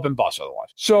 They'd all been busts otherwise.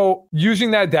 So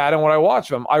using that data and when I watched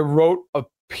them, I wrote a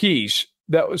piece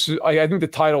that was, I think the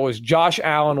title was Josh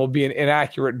Allen will be an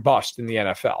inaccurate bust in the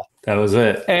NFL. That was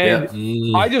it. And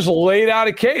I just laid out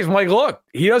a case. I'm like, look,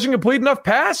 he doesn't complete enough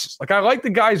passes. Like, I like the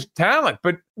guy's talent,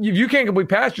 but if you can't complete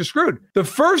passes, you're screwed. The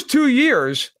first 2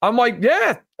 years, I'm like,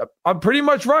 yeah, I'm pretty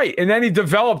much right. And then he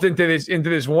developed into this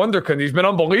wonderkind. He's been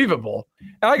unbelievable.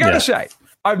 And I got to say,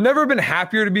 I've never been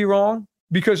happier to be wrong,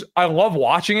 because I love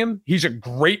watching him. He's a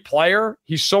great player.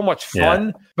 He's so much fun.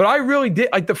 Yeah. But I really did,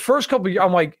 like the first couple of years,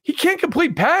 I'm like, he can't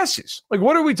complete passes. Like,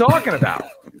 what are we talking about?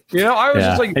 You know, I was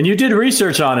just like. And you did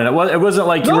research on it. It wasn't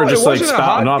like you were just like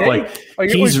spouting off. Like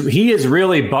he has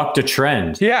really bucked a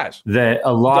trend. He has. That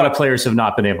a lot of players have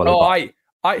not been able to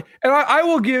buck. I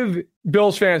will give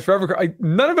Bills fans forever.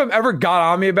 None of them ever got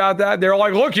on me about that. They're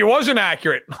like, look, he wasn't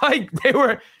accurate. Like, they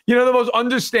were, you know, the most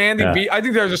understanding. I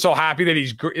think they're just so happy that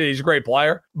he's a great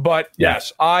player. But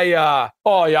yes, I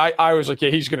was like,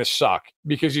 yeah, he's going to suck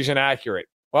because he's inaccurate.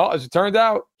 Well, as it turned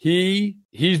out, he's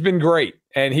been great.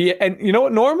 And you know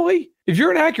what? Normally, if you're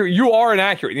inaccurate, you are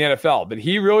inaccurate in the NFL. But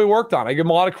he really worked on it. I give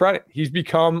him a lot of credit. He's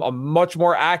become a much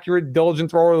more accurate, diligent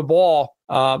thrower of the ball.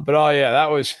 That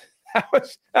was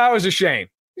a shame.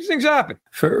 These things happen.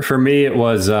 For me, it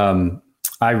was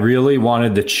I really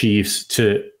wanted the Chiefs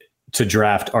to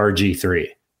draft RG3.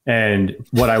 And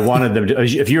what I wanted them to,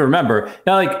 if you remember,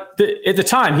 now at the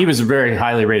time, he was a very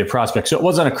highly rated prospect. So it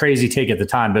wasn't a crazy take at the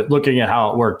time, but looking at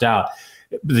how it worked out,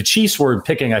 the Chiefs were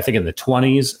picking, I think, in the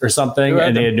 20s or something,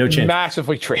 and they had no chance.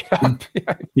 Massively trade up.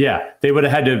 Yeah, they would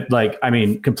have had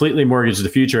to completely mortgage the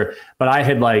future. But I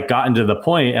had gotten to the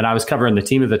point, and I was covering the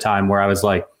team at the time where I was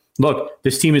like, look,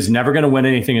 this team is never going to win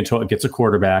anything until it gets a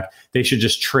quarterback. They should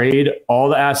just trade all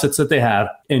the assets that they have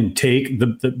and take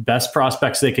the best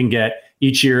prospects they can get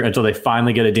each year until they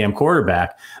finally get a damn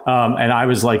quarterback. And I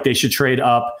was like, they should trade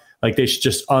up. Like, they should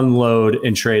just unload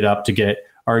and trade up to get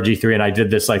RG3. And I did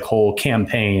this whole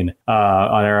campaign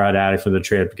on Arrowhead Addict for the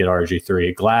trade up to get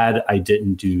RG3. Glad I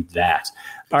didn't do that.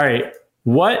 All right.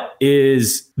 What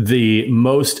is the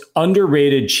most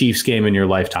underrated Chiefs game in your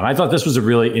lifetime? I thought this was a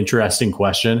really interesting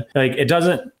question.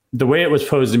 The way it was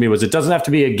posed to me was, it doesn't have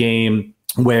to be a game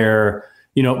where,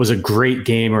 you know, it was a great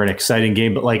game or an exciting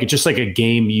game, but it's just a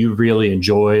game you really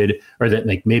enjoyed, or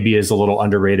that maybe is a little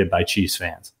underrated by Chiefs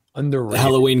fans. Underrated.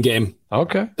 Halloween game.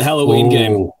 Okay. The Halloween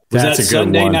game. Was That's that a good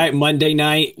Sunday one. night, Monday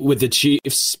night with the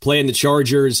Chiefs playing the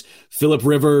Chargers? Phillip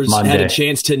Rivers had a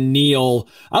chance to kneel.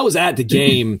 I was at the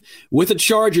game with a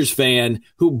Chargers fan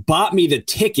who bought me the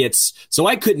tickets, so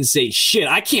I couldn't say shit.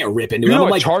 I can't rip into him. You're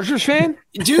I'm a Chargers fan?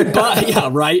 Dude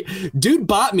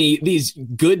bought me these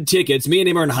good tickets. Me and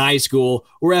him are in high school.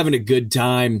 We're having a good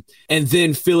time. And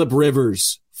then Phillip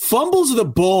Rivers fumbles the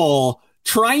ball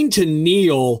trying to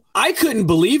kneel. I couldn't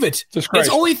believe it. It's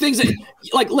only things that,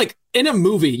 like in a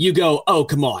movie, you go, oh,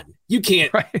 come on. You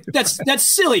can't. Right. That's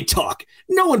silly talk.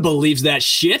 No one believes that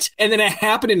shit. And then it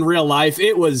happened in real life.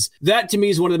 That to me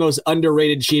is one of the most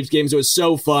underrated Chiefs games. It was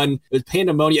so fun. It was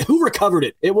pandemonium. Who recovered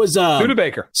it? It was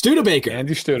Studebaker. Studebaker.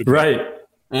 Andy Studebaker. Right.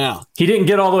 Yeah. He didn't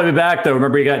get all the way back though.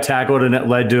 Remember, he got tackled and it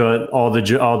led to all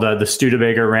the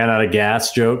Studebaker ran out of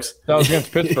gas jokes. That was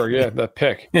against Pittsburgh. Yeah, that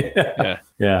pick.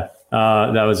 Yeah.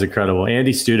 That was incredible.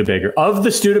 Andy Studebaker of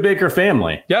the Studebaker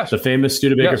family. Yes. The famous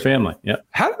Studebaker family. Yeah.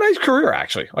 Had a nice career,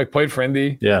 actually. Like, played for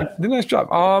Indy. Yeah. Did a nice job.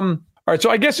 All right. So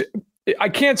I guess I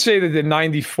can't say that the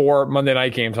 94 Monday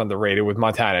night game's underrated with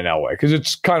Montana and Elway because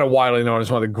it's kind of widely known as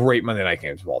one of the great Monday night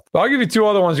games of all time. But I'll give you two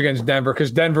other ones against Denver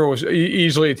because Denver was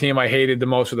easily a team I hated the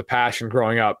most with a passion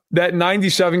growing up. That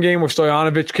 97 game where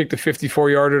Stoyanovich kicked a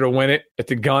 54-yarder to win it at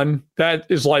the gun, that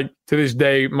is like, to this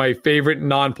day, my favorite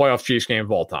non-playoff Chiefs game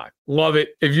of all time. Love it.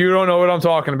 If you don't know what I'm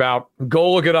talking about,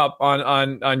 go look it up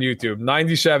on YouTube.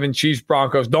 97 Chiefs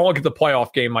Broncos. Don't look at the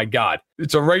playoff game, my God.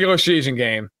 It's a regular season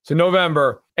game. It's in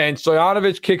November, and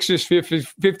Stoyanovich kicks his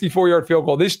 54-yard field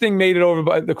goal. This thing made it over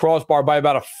by the crossbar by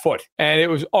about a foot, and it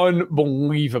was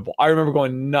unbelievable. I remember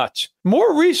going nuts.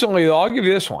 More recently, though, I'll give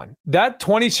you this one. That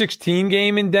 2016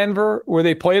 game in Denver where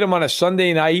they played them on a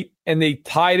Sunday night and they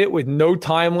tied it with no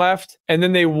time left, and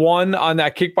then they won on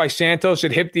that kick by Santos.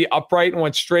 It hit the upright and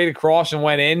went straight across and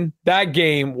went in. That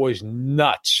game was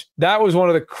nuts. That was one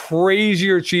of the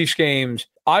crazier Chiefs games.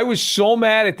 I was so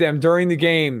mad at them during the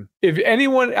game. If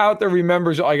anyone out there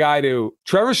remembers like I do,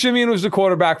 Trevor Siemian was the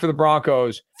quarterback for the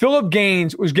Broncos. Philip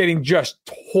Gaines was getting just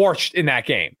torched in that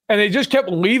game. And they just kept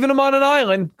leaving him on an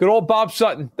island. Good old Bob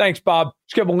Sutton. Thanks, Bob.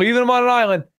 Just kept leaving him on an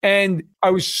island. And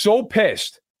I was so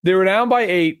pissed. They were down by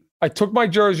 8. I took my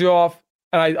jersey off.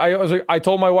 And I was like, I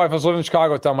told my wife, I was living in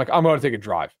Chicago at the time, I'm like, I'm going to take a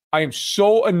drive. I am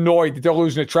so annoyed that they're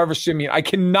losing to Trevor Siemian. I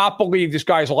cannot believe this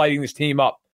guy's lighting this team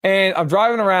up. And I'm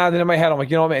driving around, and in my head, I'm like,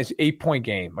 you know what, man, it's an 8-point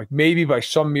game. Like, maybe by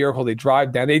some miracle they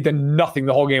drive down. They've done nothing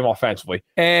the whole game offensively.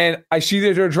 And I see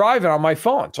that they're driving on my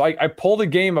phone. So I pulled the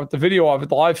game up, the video of it,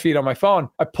 the live feed on my phone.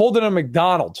 I pulled it on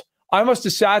McDonald's. I must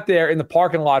have sat there in the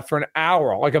parking lot for an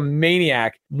hour like a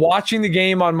maniac watching the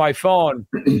game on my phone.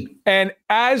 And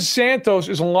as Santos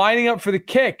is lining up for the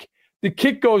kick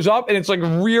goes up, and it's like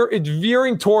it's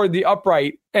veering toward the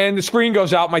upright, and the screen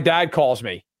goes out. My dad calls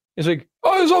me. He's like,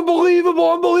 oh, it's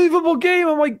unbelievable game.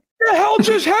 I'm like, the hell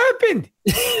just happened?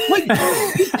 Like,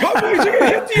 he's going to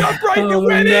hit the upright and it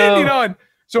went in, you know. And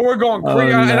so we're going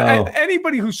crazy. And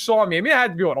anybody who saw me, I mean, I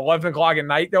had to be at 11 o'clock at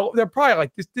night. They're probably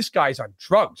like, this guy's on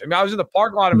drugs. I mean, I was in the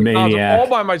parking lot of McDonald's all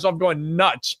by myself going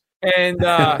nuts. And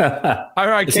I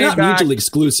it's came not back. mutually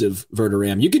exclusive,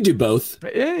 Verderam. You can do both.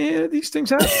 Yeah, these things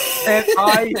happen. And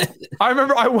I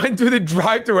remember I went through the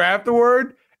drive-thru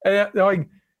afterward, and they're like,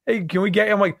 hey, can we get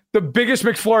you? I'm like, the biggest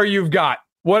McFlurry you've got.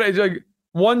 What is like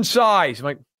one size? I'm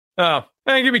like, oh,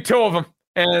 man, give me 2 of them.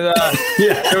 And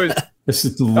it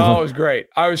was great.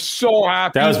 I was so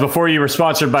happy. That was before you were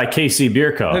sponsored by KC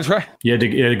Beer Co. That's right. You had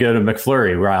to go to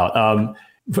McFlurry route.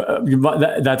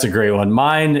 That's a great one.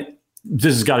 Mine,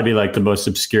 this has got to be like the most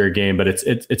obscure game, but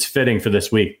it's fitting for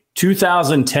this week.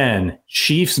 2010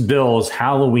 Chiefs Bills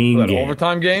Halloween game.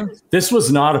 Overtime game. This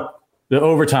was not the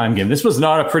overtime game. This was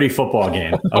not a pretty football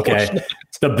game. Okay.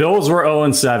 The Bills were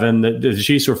 0-7. The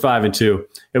Chiefs were 5-2.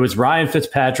 It was Ryan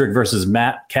Fitzpatrick versus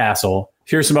Matt Castle.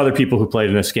 Here's some other people who played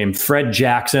in this game. Fred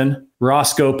Jackson,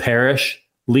 Roscoe Parrish,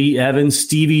 Lee Evans,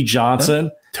 Stevie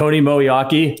Johnson, Tony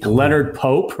Moeaki, Leonard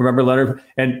Pope. Remember Leonard?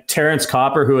 And Terrence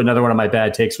Copper, who another one of my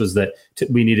bad takes was that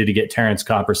we needed to get Terrence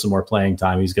Copper some more playing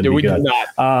time. He's going to be good. We did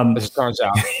not, as it turns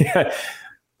out. Yeah.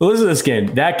 Well, listen to this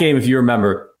game. That game, if you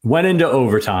remember, went into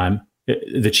overtime.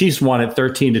 The Chiefs won it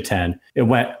 13-10. It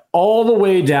went all the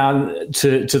way down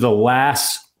to the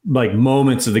last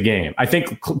moments of the game. I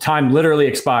think time literally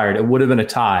expired. It would have been a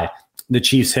tie. The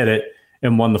Chiefs hit it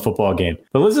and won the football game.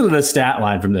 But listen to the stat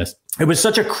line from this. It was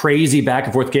such a crazy back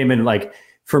and forth game. And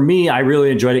for me, I really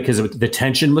enjoyed it because the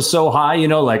tension was so high,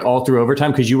 all through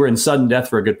overtime, because you were in sudden death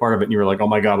for a good part of it. And you were like, oh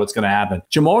my God, what's going to happen?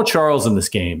 Jamaal Charles in this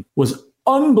game was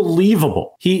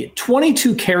unbelievable. He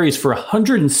 22 carries for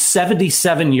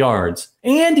 177 yards,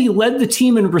 and he led the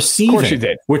team in receiving. Of course he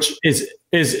did. Which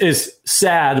is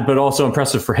sad, but also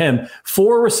impressive for him.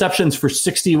 4 receptions for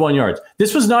 61 yards.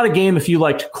 This was not a game if you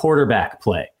liked quarterback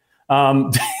play.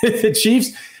 The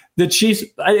Chiefs,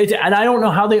 and I don't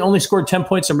know how they only scored 10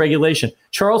 points in regulation.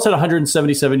 Charles had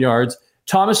 177 yards.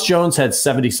 Thomas Jones had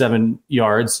 77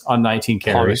 yards on 19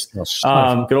 carries.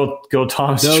 Good old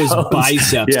Thomas Jones. Those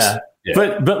biceps. Yeah.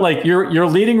 But your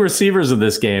leading receivers in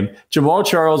this game, Jamaal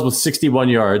Charles with 61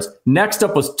 yards. Next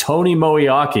up was Tony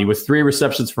Moeaki with 3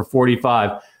 receptions for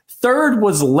 45. Third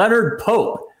was Leonard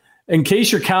Pope. In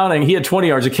case you're counting, he had 20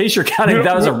 yards. In case you're counting,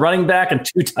 that was a running back and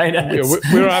 2 tight ends.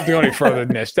 We don't have to go any further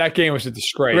than this. That game was a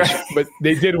disgrace, right? But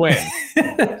they did win.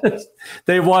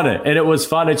 They won it, and it was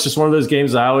fun. It's just one of those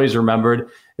games I always remembered.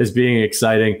 as being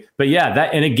exciting. But yeah,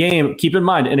 that in a game, keep in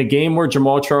mind, in a game where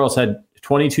Jamal Charles had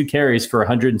 22 carries for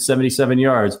 177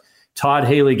 yards, Todd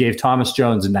Haley gave Thomas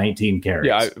Jones 19 carries.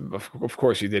 Yeah, of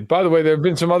course he did. By the way, there have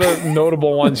been some other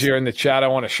notable ones here in the chat I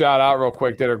want to shout out real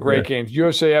quick that are great games.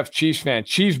 USAF Chiefs fan.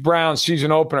 Chiefs Browns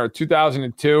season opener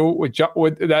 2002 with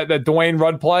that Dwayne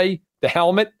Rudd play, the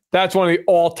helmet. That's one of the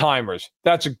all-timers.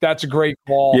 That's a great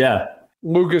call. Yeah.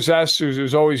 Lucas S.,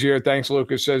 who's always here, thanks,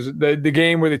 Lucas, says the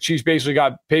game where the Chiefs basically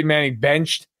got Peyton Manning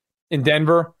benched in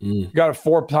Denver. Got it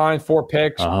 4 times, 4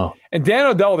 picks. And Dan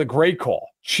Odell with a great call.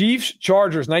 Chiefs,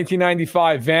 Chargers,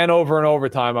 1995, Vanover in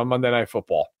overtime on Monday Night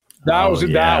Football. That was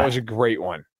a great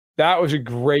one. That was a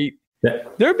great. There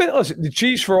have been, listen, the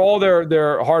Chiefs, for all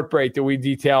their heartbreak that we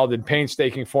detailed in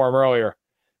painstaking form earlier,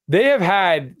 they have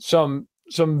had some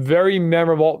very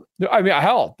memorable. I mean,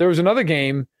 hell, there was another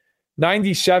game,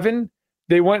 97.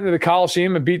 They went into the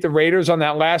Coliseum and beat the Raiders on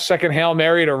that last second Hail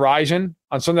Mary to Rison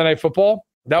on Sunday Night Football.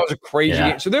 That was a crazy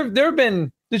game. So there have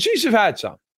been, the Chiefs have had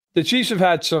some. The Chiefs have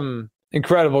had some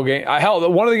incredible game. Hell,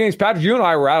 one of the games, Patrick, you and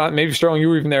I were at, maybe Sterling, you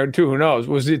were even there too, who knows,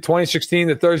 was the 2016,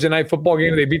 the Thursday Night Football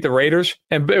game. They beat the Raiders,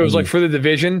 and it was like for the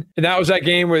division. And that was that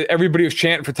game where everybody was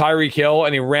chanting for Tyreek Hill,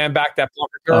 and he ran back that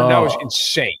punt return. That was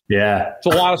insane. Yeah. It's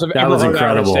the loudest I've ever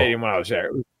heard at the stadium when I was there.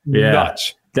 It was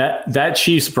nuts. That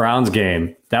Chiefs-Browns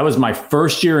game, that was my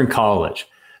first year in college.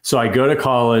 So I go to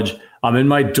college. I'm in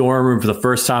my dorm room for the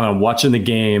first time. I'm watching the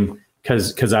game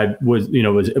because I was,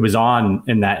 it was on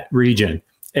in that region.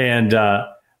 And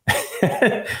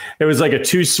it was like a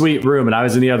 2-suite room, and I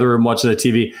was in the other room watching the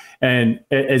TV. And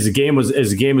as the game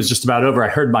was just about over, I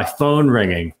heard my phone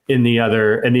ringing in the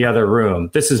other room.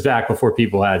 This is back before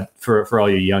people had, for all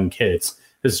you young kids,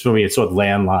 this is when we had sort of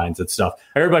landlines and stuff.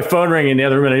 I heard my phone ringing in the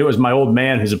other room, and it was my old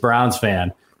man who's a Browns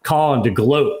fan calling to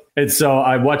gloat. And so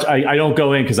I don't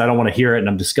go in because I don't want to hear it, and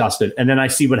I'm disgusted. And then I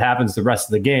see what happens the rest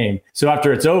of the game. So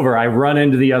after it's over, I run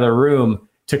into the other room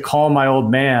to call my old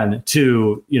man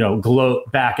to,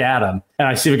 gloat back at him. And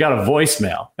I see we got a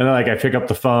voicemail. And then I pick up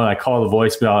the phone, I call the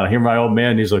voicemail, and I hear my old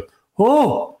man, and he's like,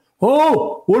 oh,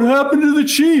 what happened to the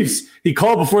Chiefs? He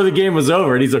called before the game was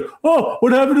over, and he's like, oh,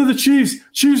 what happened to the Chiefs?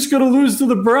 Chiefs going to lose to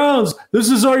the Browns. This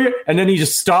is our year. And then he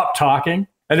just stopped talking.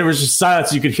 And it was just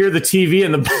silence. You could hear the TV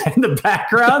in the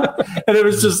background. And it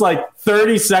was just like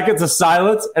 30 seconds of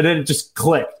silence. And then it just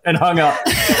clicked and hung up.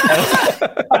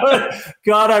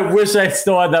 God, I wish I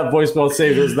still had that voicemail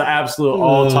saved. It was the absolute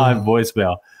all-time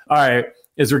voicemail. All right.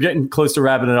 As we're getting close to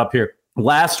wrapping it up here.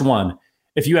 Last one.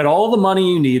 If you had all the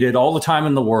money you needed, all the time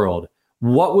in the world,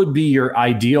 what would be your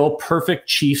ideal perfect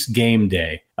Chiefs game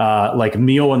day? Like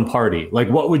meal and party? Like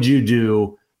what would you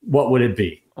do? What would it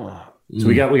be? So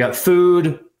we got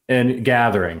food and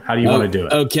gathering. How do you want to do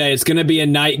it? Okay, it's going to be a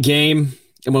night game.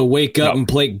 I'm going to wake up and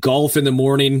play golf in the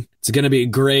morning. It's going to be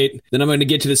great. Then I'm going to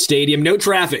get to the stadium. No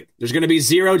traffic. There's going to be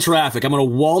zero traffic. I'm going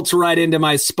to waltz right into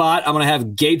my spot. I'm going to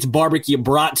have Gates barbecue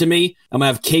brought to me. I'm going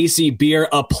to have KC beer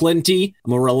aplenty.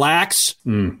 I'm going to relax.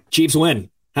 Chiefs win.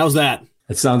 How's that?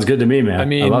 It sounds good to me, man.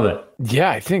 I love it.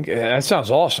 Yeah, I think that sounds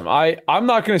awesome. I'm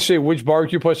not going to say which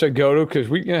barbecue place I go to because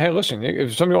hey, listen,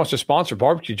 if somebody wants to sponsor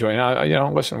barbecue joint,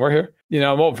 listen, we're here.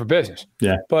 I'm open for business.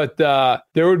 Yeah. But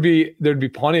there'd be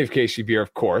plenty of KC beer,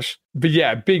 of course. But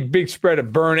yeah, big spread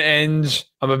of burn ends.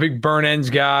 I'm a big burn ends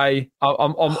guy.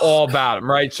 I'm all about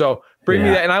them, right? So bring me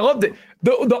that, and I love that.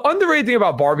 The underrated thing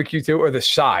about barbecue too are the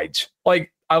sides.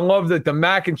 Like I love the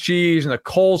mac and cheese and the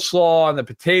coleslaw and the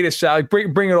potato salad.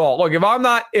 Bring it all. Look, if I'm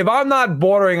not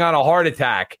bordering on a heart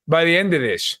attack by the end of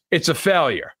this, it's a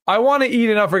failure. I want to eat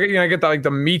enough. I get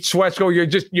the meat sweats go.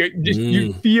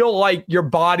 You feel like your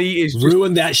body is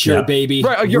ruin that shirt, baby.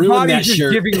 Right, your body's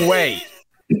just giving way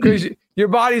because your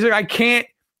body's like, I can't.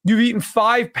 You've eaten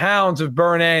 5 pounds of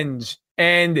burn ends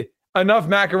and enough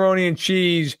macaroni and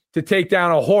cheese to take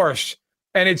down a horse.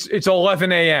 And it's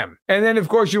 11 a.m. And then, of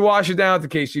course, you wash it down with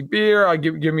the KC beer.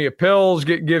 Give me a Pils,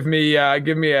 give me a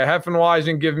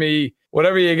Hefeweizen, give me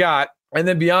whatever you got. And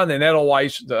then beyond that,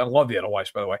 Edelweiss. I love the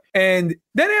Edelweiss, by the way. And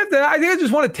then after that, I think I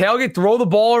just want to tailgate, throw the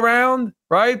ball around,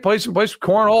 right? Play some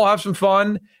cornhole, have some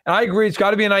fun. And I agree, it's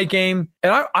got to be a night game.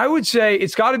 And I would say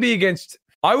it's got to be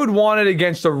I would want it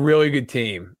against a really good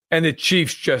team. And the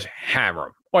Chiefs just hammer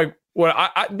them. Like, what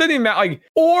I doesn't even matter, like,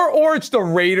 or it's the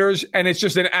Raiders and it's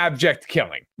just an abject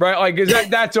killing, right? Like,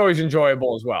 that's always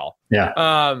enjoyable as well. Yeah.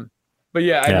 But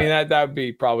yeah, I mean that would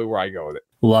be probably where I go with it.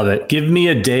 Love it. Give me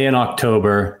a day in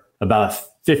October, about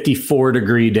a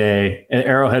 54-degree day, an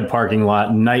Arrowhead parking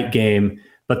lot, night game.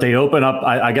 But they open up.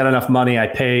 I got enough money. I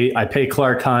pay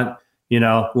Clark Hunt.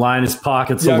 Line his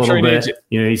pockets a little bit.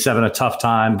 He's having a tough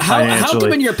time financially. How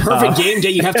come in your perfect game day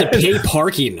you have to pay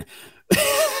parking?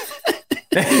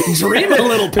 Dream a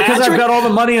little, Patrick. Because I've got all the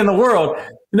money in the world.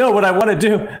 No, what I want to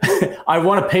do, I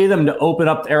want to pay them to open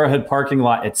up the Arrowhead parking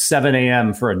lot at 7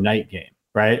 a.m. for a night game,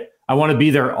 right? I want to be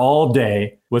there all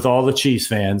day with all the Chiefs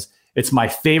fans. It's my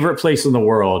favorite place in the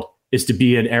world is to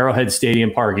be in Arrowhead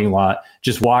Stadium parking lot,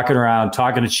 just walking around,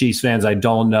 talking to Chiefs fans I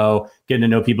don't know, getting to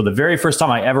know people. The very first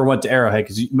time I ever went to Arrowhead,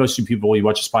 because most of you people, you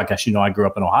watch this podcast, you know I grew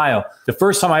up in Ohio. The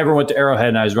first time I ever went to Arrowhead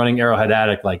and I was running Arrowhead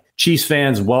Addict, like Chiefs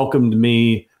fans welcomed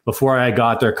me. Before I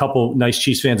got there, a couple nice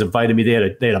Chiefs fans invited me. They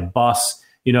had a bus.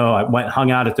 You know, I went,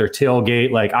 hung out at their tailgate.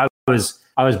 Like I was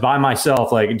by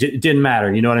myself. Like it didn't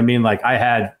matter. You know what I mean? Like I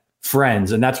had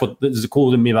friends, and that's what is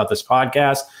cool to me about this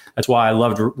podcast. That's why I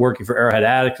loved working for Arrowhead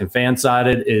Addict and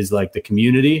Fansided is like the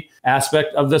community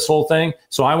aspect of this whole thing.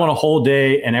 So I want a whole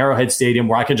day in Arrowhead Stadium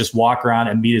where I can just walk around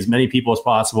and meet as many people as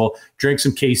possible, drink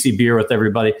some KC beer with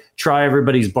everybody, try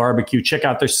everybody's barbecue, check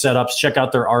out their setups, check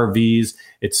out their RVs.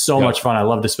 It's so much fun. I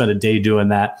love to spend a day doing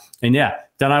that. And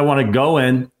then I want to go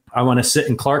in. I want to sit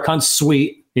in Clark Hunt's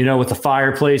suite, you know, with the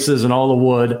fireplaces and all the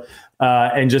wood,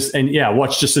 and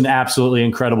watch just an absolutely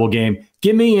incredible game.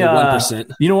 Give me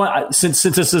 1%. You know what? Since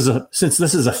this is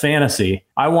a fantasy,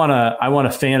 I want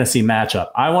a fantasy matchup.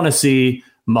 I want to see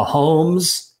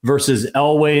Mahomes versus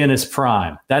Elway in his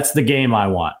prime. That's the game I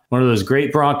want. One of those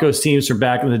great Broncos teams from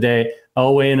back in the day.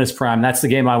 Elway in his prime. That's the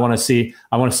game I want to see.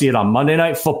 I want to see it on Monday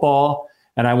Night Football,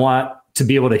 and I want to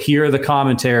be able to hear the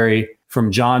commentary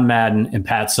from John Madden and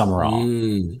Pat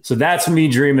Summerall. So that's me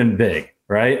dreaming big,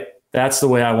 right? That's the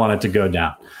way I want it to go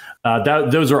down.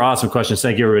 Those are awesome questions.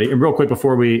 Thank you, everybody. And real quick,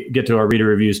 before we get to our reader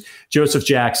reviews, Joseph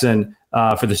Jackson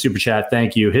for the super chat.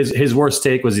 Thank you. His worst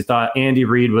take was he thought Andy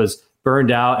Reid was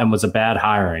burned out and was a bad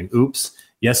hiring. Oops.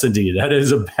 Yes, indeed. That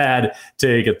is a bad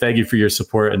take. And thank you for your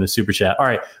support in the super chat. All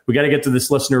right. We got to get to this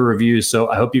listener review.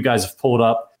 So I hope you guys have pulled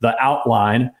up the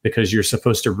outline because you're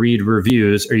supposed to read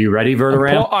reviews. Are you ready,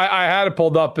 Verderam? I had it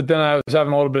pulled up, but then I was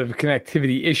having a little bit of a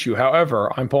connectivity issue.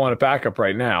 However, I'm pulling it back up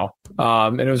right now.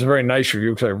 And it was a very nice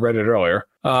review because I read it earlier.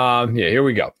 Here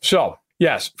we go. So,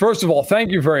 yes, first of all,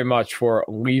 thank you very much for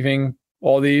leaving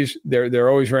all these. They're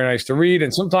always very nice to read.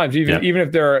 And sometimes even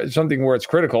if they're something where it's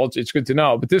critical, it's good to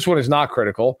know. But this one is not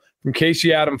critical. From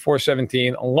Casey Adam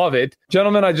 417. Love it.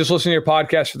 Gentlemen, I just listened to your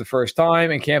podcast for the first time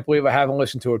and can't believe I haven't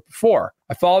listened to it before.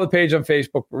 I follow the page on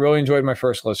Facebook, but really enjoyed my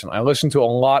first listen. I listened to a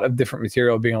lot of different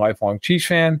material being a lifelong Chiefs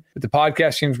fan, but the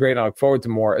podcast seems great and I look forward to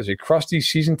more. As a crusty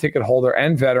season ticket holder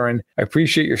and veteran, I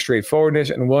appreciate your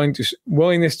straightforwardness and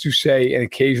willingness to say an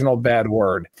occasional bad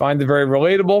word. Find it very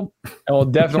relatable and will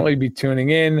definitely be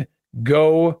tuning in.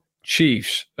 Go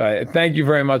Chiefs. Thank you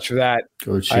very much for that.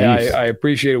 Go Chiefs. I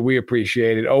appreciate it. We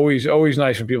appreciate it. Always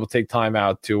nice when people take time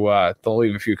out to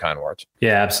leave a few kind words.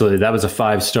 Yeah, absolutely. That was a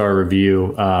 5-star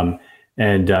review.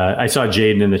 And I saw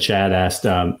Jaden in the chat asked,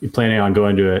 you planning on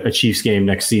going to a Chiefs game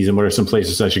next season? What are some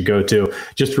places I should go to?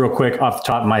 Just real quick, off the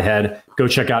top of my head, go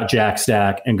check out Jack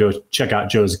Stack and go check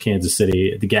out Joe's of Kansas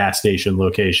City, the gas station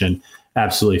location.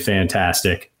 Absolutely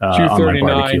fantastic. On my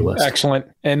barbecue list. Excellent.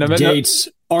 And Gates,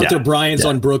 Arthur Bryant's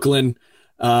on Brooklyn.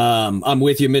 I'm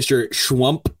with you, Mr.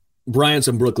 Schwump. Bryant's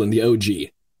on Brooklyn, the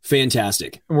OG.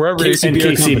 Fantastic. Wherever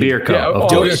KC Beer Co. I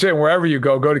was going to say, wherever you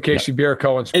go to KC Beer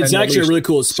Co. And spend it's actually a really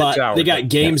cool spot. They got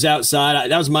games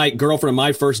outside. That was my girlfriend on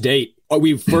my first date.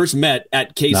 We first met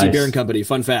at KC Beer and Company.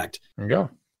 Fun fact.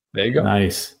 There you go.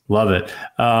 Nice. Love it.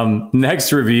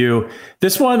 Next review.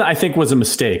 This one I think was a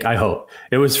mistake. I hope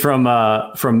it was from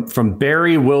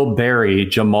Barry Will Barry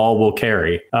Jamal Will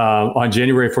Carry on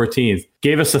January 14th.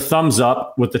 Gave us a thumbs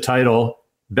up with the title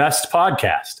Best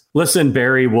Podcast. Listen,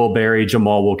 Barry Will Barry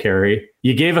Jamal Will Carry.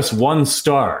 You gave us 1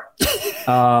 star.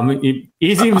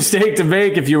 Easy mistake to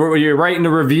make if you're writing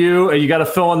a review and you got to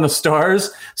fill in the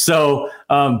stars. So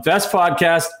Best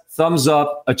Podcast. Thumbs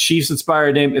up, a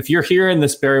Chiefs-inspired name. If you're hearing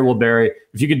this, Barry Will Barry,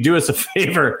 if you could do us a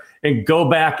favor and go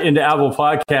back into Apple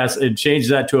Podcasts and change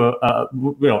that to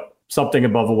a something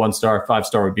above a 1-star,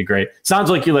 5-star would be great. Sounds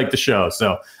like you like the show.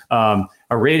 So a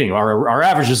rating, our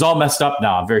average is all messed up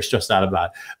now. I'm very stressed out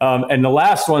about it. And the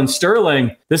last one,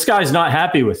 Sterling, this guy's not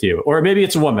happy with you. Or maybe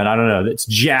it's a woman. I don't know. It's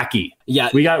Jackie. Yeah.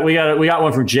 We got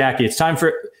one from Jackie. It's time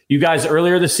for you guys.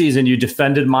 Earlier this season, you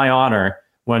defended my honor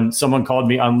when someone called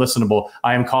me unlistenable.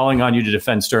 I am calling on you to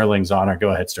defend Sterling's honor. Go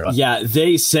ahead, Sterling. Yeah,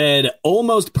 they said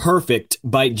Almost Perfect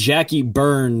by Jackie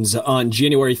Burns on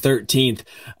January 13th.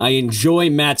 I enjoy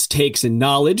Matt's takes and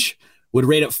knowledge. Would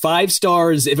rate it 5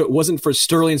 stars if it wasn't for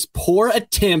Sterling's poor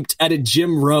attempt at a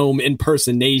Jim Rome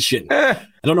impersonation. I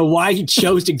don't know why he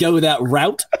chose to go that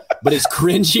route. but it's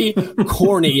cringy,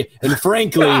 corny, and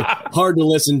frankly, hard to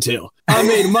listen to. I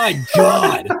mean, my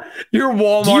God. You're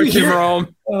Walmart Jim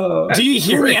Rome. Do you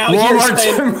hear me out here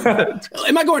saying,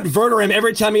 am I going Verderame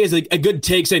every time he has a good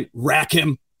take saying, rack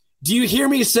him? Do you hear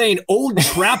me saying, old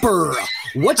trapper,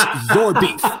 what's your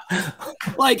beef?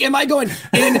 Like, am I going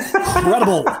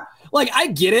incredible? Like, I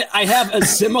get it. I think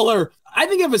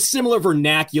I have a similar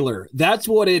vernacular. That's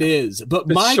what it is. But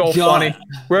it's my so God. Funny.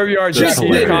 Wherever you are, Jackie,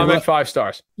 your comment, 5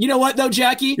 stars. You know what, though,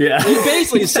 Jackie? Yeah. You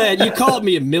basically said, you called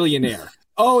me a millionaire.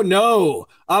 Oh, no.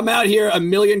 I'm out here, $1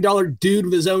 million dude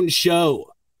with his own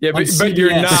show. Yeah, but you're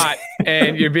not.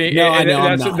 And you're being. No, I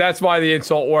know, that's why the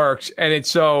insult works. And it's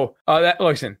so.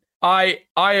 Listen. I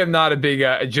am not a big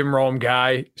Jim Rome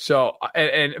guy, so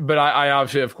but I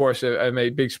obviously, of course, I'm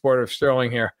a big supporter of Sterling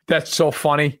here. That's so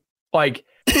funny. Like,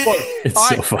 look,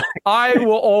 so funny. I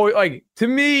will always to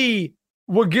me.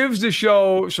 What gives the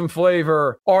show some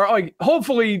flavor are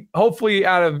hopefully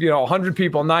out of 100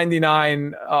 people,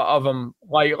 99 of them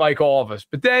like all of us.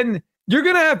 But then you're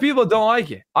gonna have people that don't like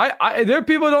you. There are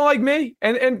people that don't like me,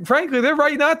 and frankly, they're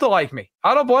right not to like me.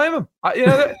 I don't blame them.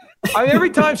 Every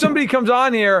time somebody comes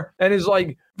on here and is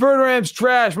like, Verderame's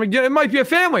trash, it might be a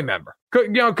family member.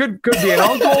 Could be an uncle,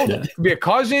 could be a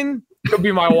cousin, could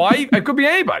be my wife, it could be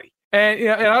anybody. And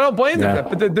and I don't blame them.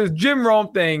 But the Jim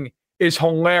Rome thing is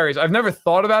hilarious. I've never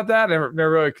thought about that. Never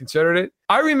really considered it.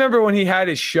 I remember when he had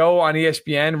his show on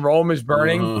ESPN, Rome is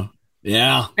Burning.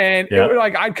 Yeah. And it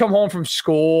was I'd come home from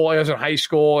school. I was in high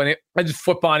school, and I just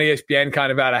flip on ESPN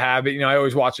kind of out of habit. I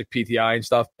always watch PTI and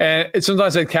stuff. And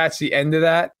sometimes I'd catch the end of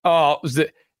that. Oh, it was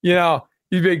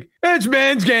you big, it's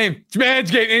man's game. It's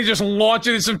man's game. And he's just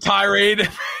launching in some tirade.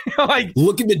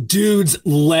 Look at the dude's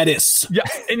lettuce. Yeah.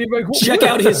 And you're like, check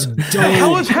out his dome. What the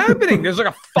hell is happening? There's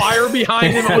a fire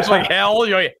behind him. It looks like hell.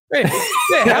 You're like, hey,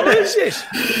 what the hell is this?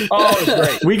 Oh, it was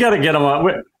great. We got to get him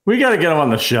on. We got to get him on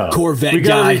the show. Corvette we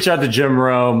got guy. to reach out to Jim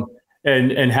Rome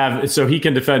and have so he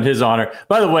can defend his honor.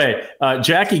 By the way,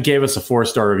 Jackie gave us a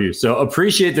 4-star review, so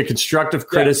apprieate the constructive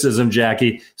criticism,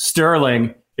 Jackie.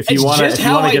 Sterling, if you want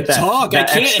to get that, talk. that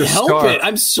I can't help scar. it.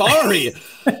 I'm sorry.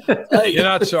 You're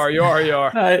not sorry. You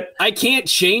are. I can't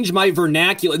change my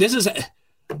vernacular. This is,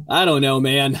 I don't know,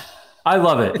 man. I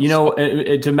love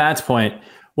it. To Matt's point,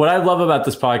 what I love about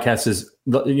this podcast is,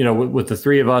 with the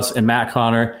three of us and Matt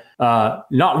Connor,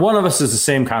 not one of us is the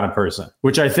same kind of person,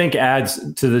 which I think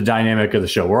adds to the dynamic of the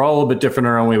show. We're all a little bit different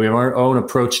in our own way. We have our own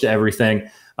approach to everything.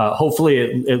 Hopefully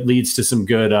it leads to some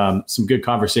good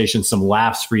conversations, some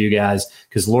laughs for you guys,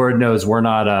 because Lord knows we're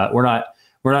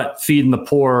not feeding the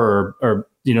poor or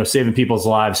saving people's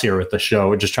lives here with the show.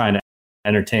 We're just trying to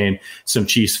entertain some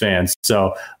Chiefs fans.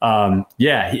 So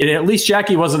at least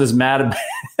Jackie wasn't as mad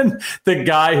about the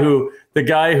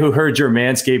guy who heard your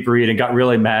Manscaped read and got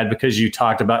really mad because you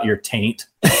talked about your taint.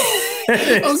 Okay.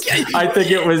 I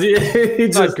think it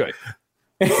was Not good.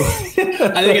 I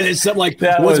think it is something like,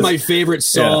 what's my favorite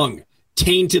song? Yeah.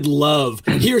 Tainted Love.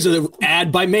 Here's an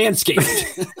ad by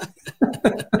Manscaped.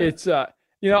 It's if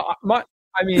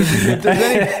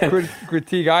there's any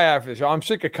critique I have for the show, I'm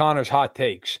sick of Connor's hot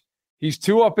takes. He's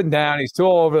too up and down. He's too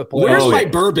all over the place. Where's my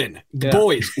bourbon? Yeah.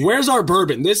 Boys, where's our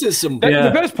bourbon? This is some...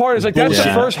 The best part is that's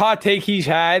the first hot take he's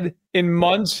had in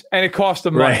months, and it cost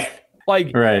him money.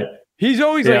 Right. He's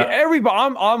always everybody.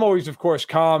 I'm always, of course,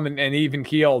 calm and even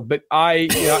keeled, but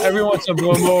every once in a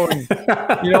blue moon,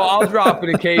 I'll drop an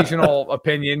occasional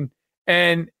opinion.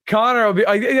 And Connor will be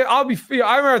I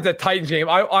remember at the Titans game,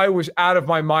 I was out of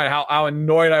my mind how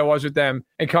annoyed I was with them.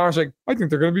 And Connor's like, I think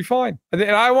they're going to be fine. And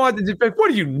I wanted to be like, what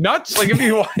are you, nuts? Like, if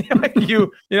you,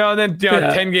 and then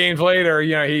 10 games later,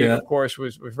 he, of course,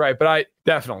 was right. But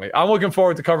I'm looking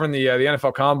forward to covering the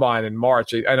NFL Combine in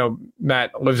March. I know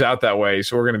Matt lives out that way,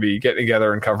 so we're going to be getting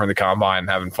together and covering the Combine and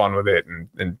having fun with it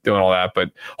and doing all that.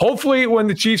 But hopefully when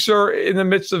the Chiefs are in the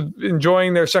midst of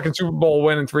enjoying their second Super Bowl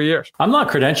win in 3 years. I'm not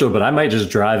credentialed, but I might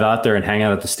just drive out there and hang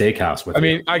out at the steakhouse with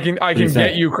you. I can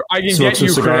get you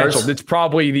credentialed. It's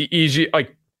probably the easy,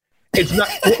 it's not.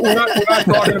 We're not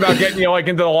talking about getting you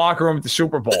into the locker room at the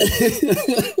Super Bowl.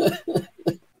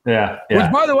 Yeah.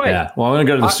 Which, by the way, well, I'm going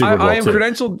to go to the Super Bowl. I am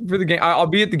credentialed for the game. I'll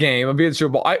be at the game. I'll be at the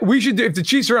Super Bowl. We should do, if the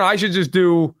Chiefs are in, I should just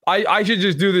do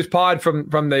this pod from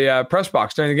the press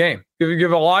box during the game.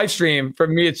 Give a live stream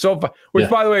from me at SoFi. Which,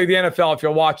 by the way, the NFL, if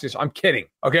you'll watch this, I'm kidding.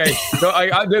 Okay, so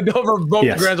they'll revoke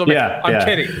the credential. I'm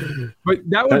kidding. But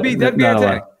that'd be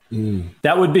entertaining.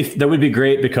 That would be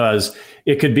great, because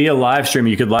it could be a live stream.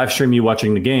 You could live stream you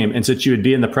watching the game, and since you would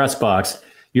be in the press box,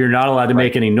 you're not allowed to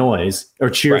make any noise or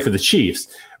cheer for the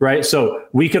Chiefs, right? So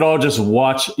we could all just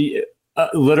watch.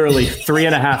 literally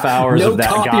 3.5 hours No of that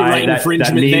copyright guy, that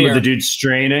infringement meme there. of the dude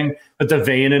straining with the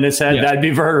vein in his head. Yeah. That'd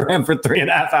be Verderame for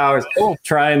 3.5 hours,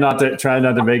 trying not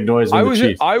to make noise. I With the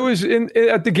Chiefs. was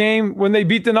at the game when they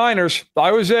beat the Niners.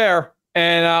 I was there,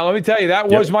 and let me tell you, that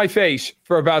was my face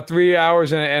for about 3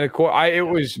 hours and a quarter.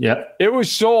 It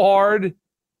was so hard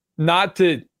not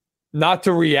to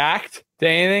react to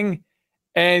anything.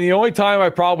 And the only time I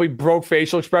probably broke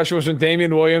facial expression was when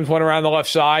Damian Williams went around the left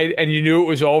side and you knew it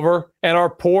was over. And our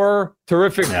poor,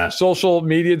 terrific social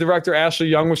media director, Ashley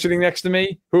Young, was sitting next to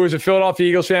me, who was a Philadelphia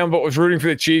Eagles fan, but was rooting for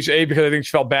the Chiefs, A, because I think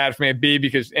she felt bad for me, and B,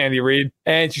 because Andy Reid.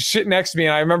 And she's sitting next to me,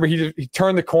 and I remember he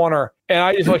turned the corner, and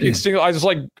I just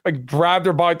grabbed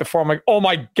her by the forearm. I'm like, oh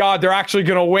my God, they're actually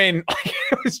going to win.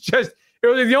 It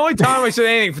was the only time I said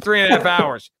anything for 3.5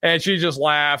 hours, and she just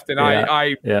laughed. And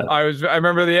I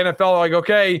remember the NFL like,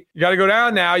 okay, you got to go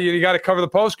down now. You got to cover the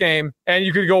post game, and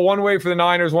you could go one way for the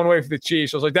Niners, one way for the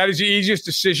Chiefs. I was like, that is the easiest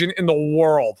decision in the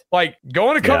world. Like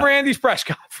going to cover Andy's press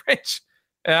conference.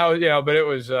 And I was, but it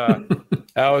was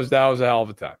that was a hell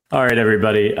of a time. All right,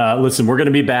 everybody. Listen, we're going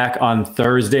to be back on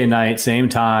Thursday night, same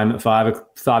time, 5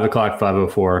 o'clock,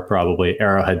 5:04, probably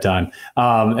Arrowhead time,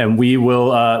 and we will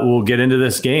we'll get into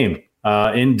this game.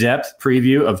 In-depth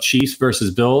preview of Chiefs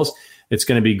versus Bills. It's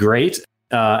going to be great.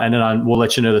 And then we'll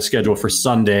let you know the schedule for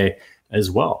Sunday as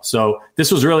well. So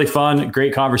this was really fun.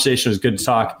 Great conversation. It was good to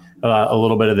talk a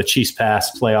little bit of the Chiefs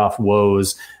past playoff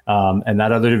woes and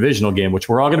that other divisional game, which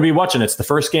we're all going to be watching. It's the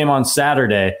first game on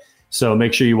Saturday. So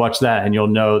make sure you watch that and you'll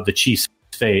know the Chiefs'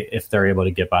 fate if they're able to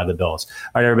get by the Bills.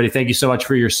 All right, everybody, thank you so much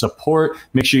for your support.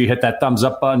 Make sure you hit that thumbs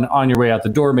up button on your way out the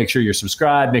door. Make sure you're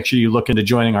subscribed. Make sure you look into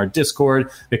joining our Discord,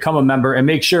 become a member, and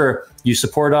make sure you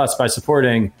support us by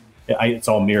supporting, it's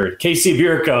all mirrored, KC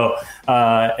Beer Co.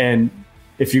 And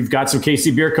if you've got some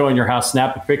KC Beer Co. in your house,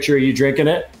 snap a picture of you drinking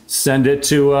it, send it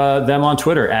to them on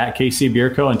Twitter at KC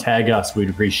Beer Co. and tag us. We'd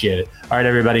appreciate it. All right,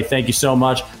 everybody, thank you so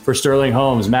much. For Sterling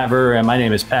Holmes, Matt Verder, and my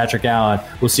name is Patrick Allen.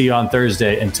 We'll see you on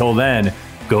Thursday. Until then,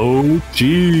 go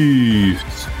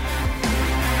Chiefs!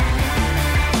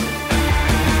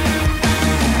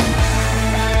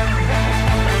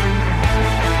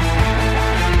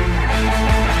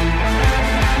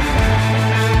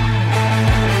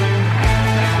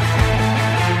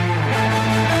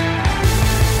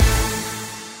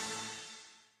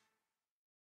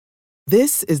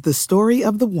 This is the story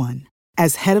of the one.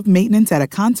 As head of maintenance at a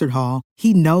concert hall,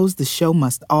 he knows the show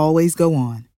must always go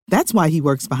on. That's why he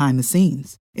works behind the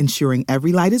scenes, ensuring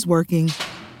every light is working,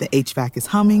 the HVAC is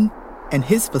humming, and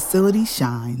his facility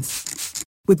shines.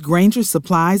 With Grainger's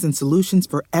supplies and solutions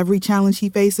for every challenge he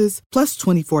faces, plus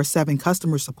 24/7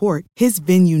 customer support, his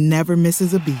venue never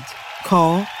misses a beat.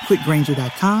 Call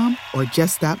quickgrainger.com or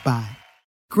just stop by.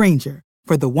 Grainger,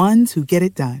 for the ones who get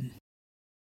it done.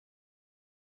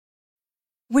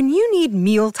 When you need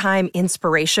mealtime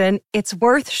inspiration, it's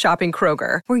worth shopping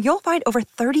Kroger, where you'll find over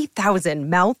 30,000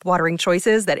 mouth-watering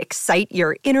choices that excite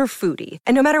your inner foodie.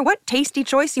 And no matter what tasty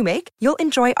choice you make, you'll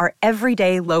enjoy our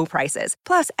everyday low prices,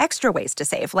 plus extra ways to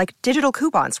save, like digital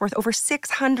coupons worth over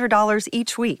 $600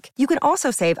 each week. You can also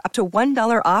save up to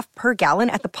 $1 off per gallon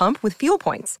at the pump with fuel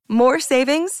points. More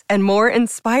savings and more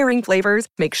inspiring flavors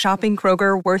make shopping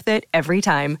Kroger worth it every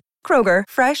time. Kroger,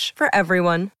 fresh for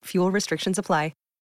everyone. Fuel restrictions apply.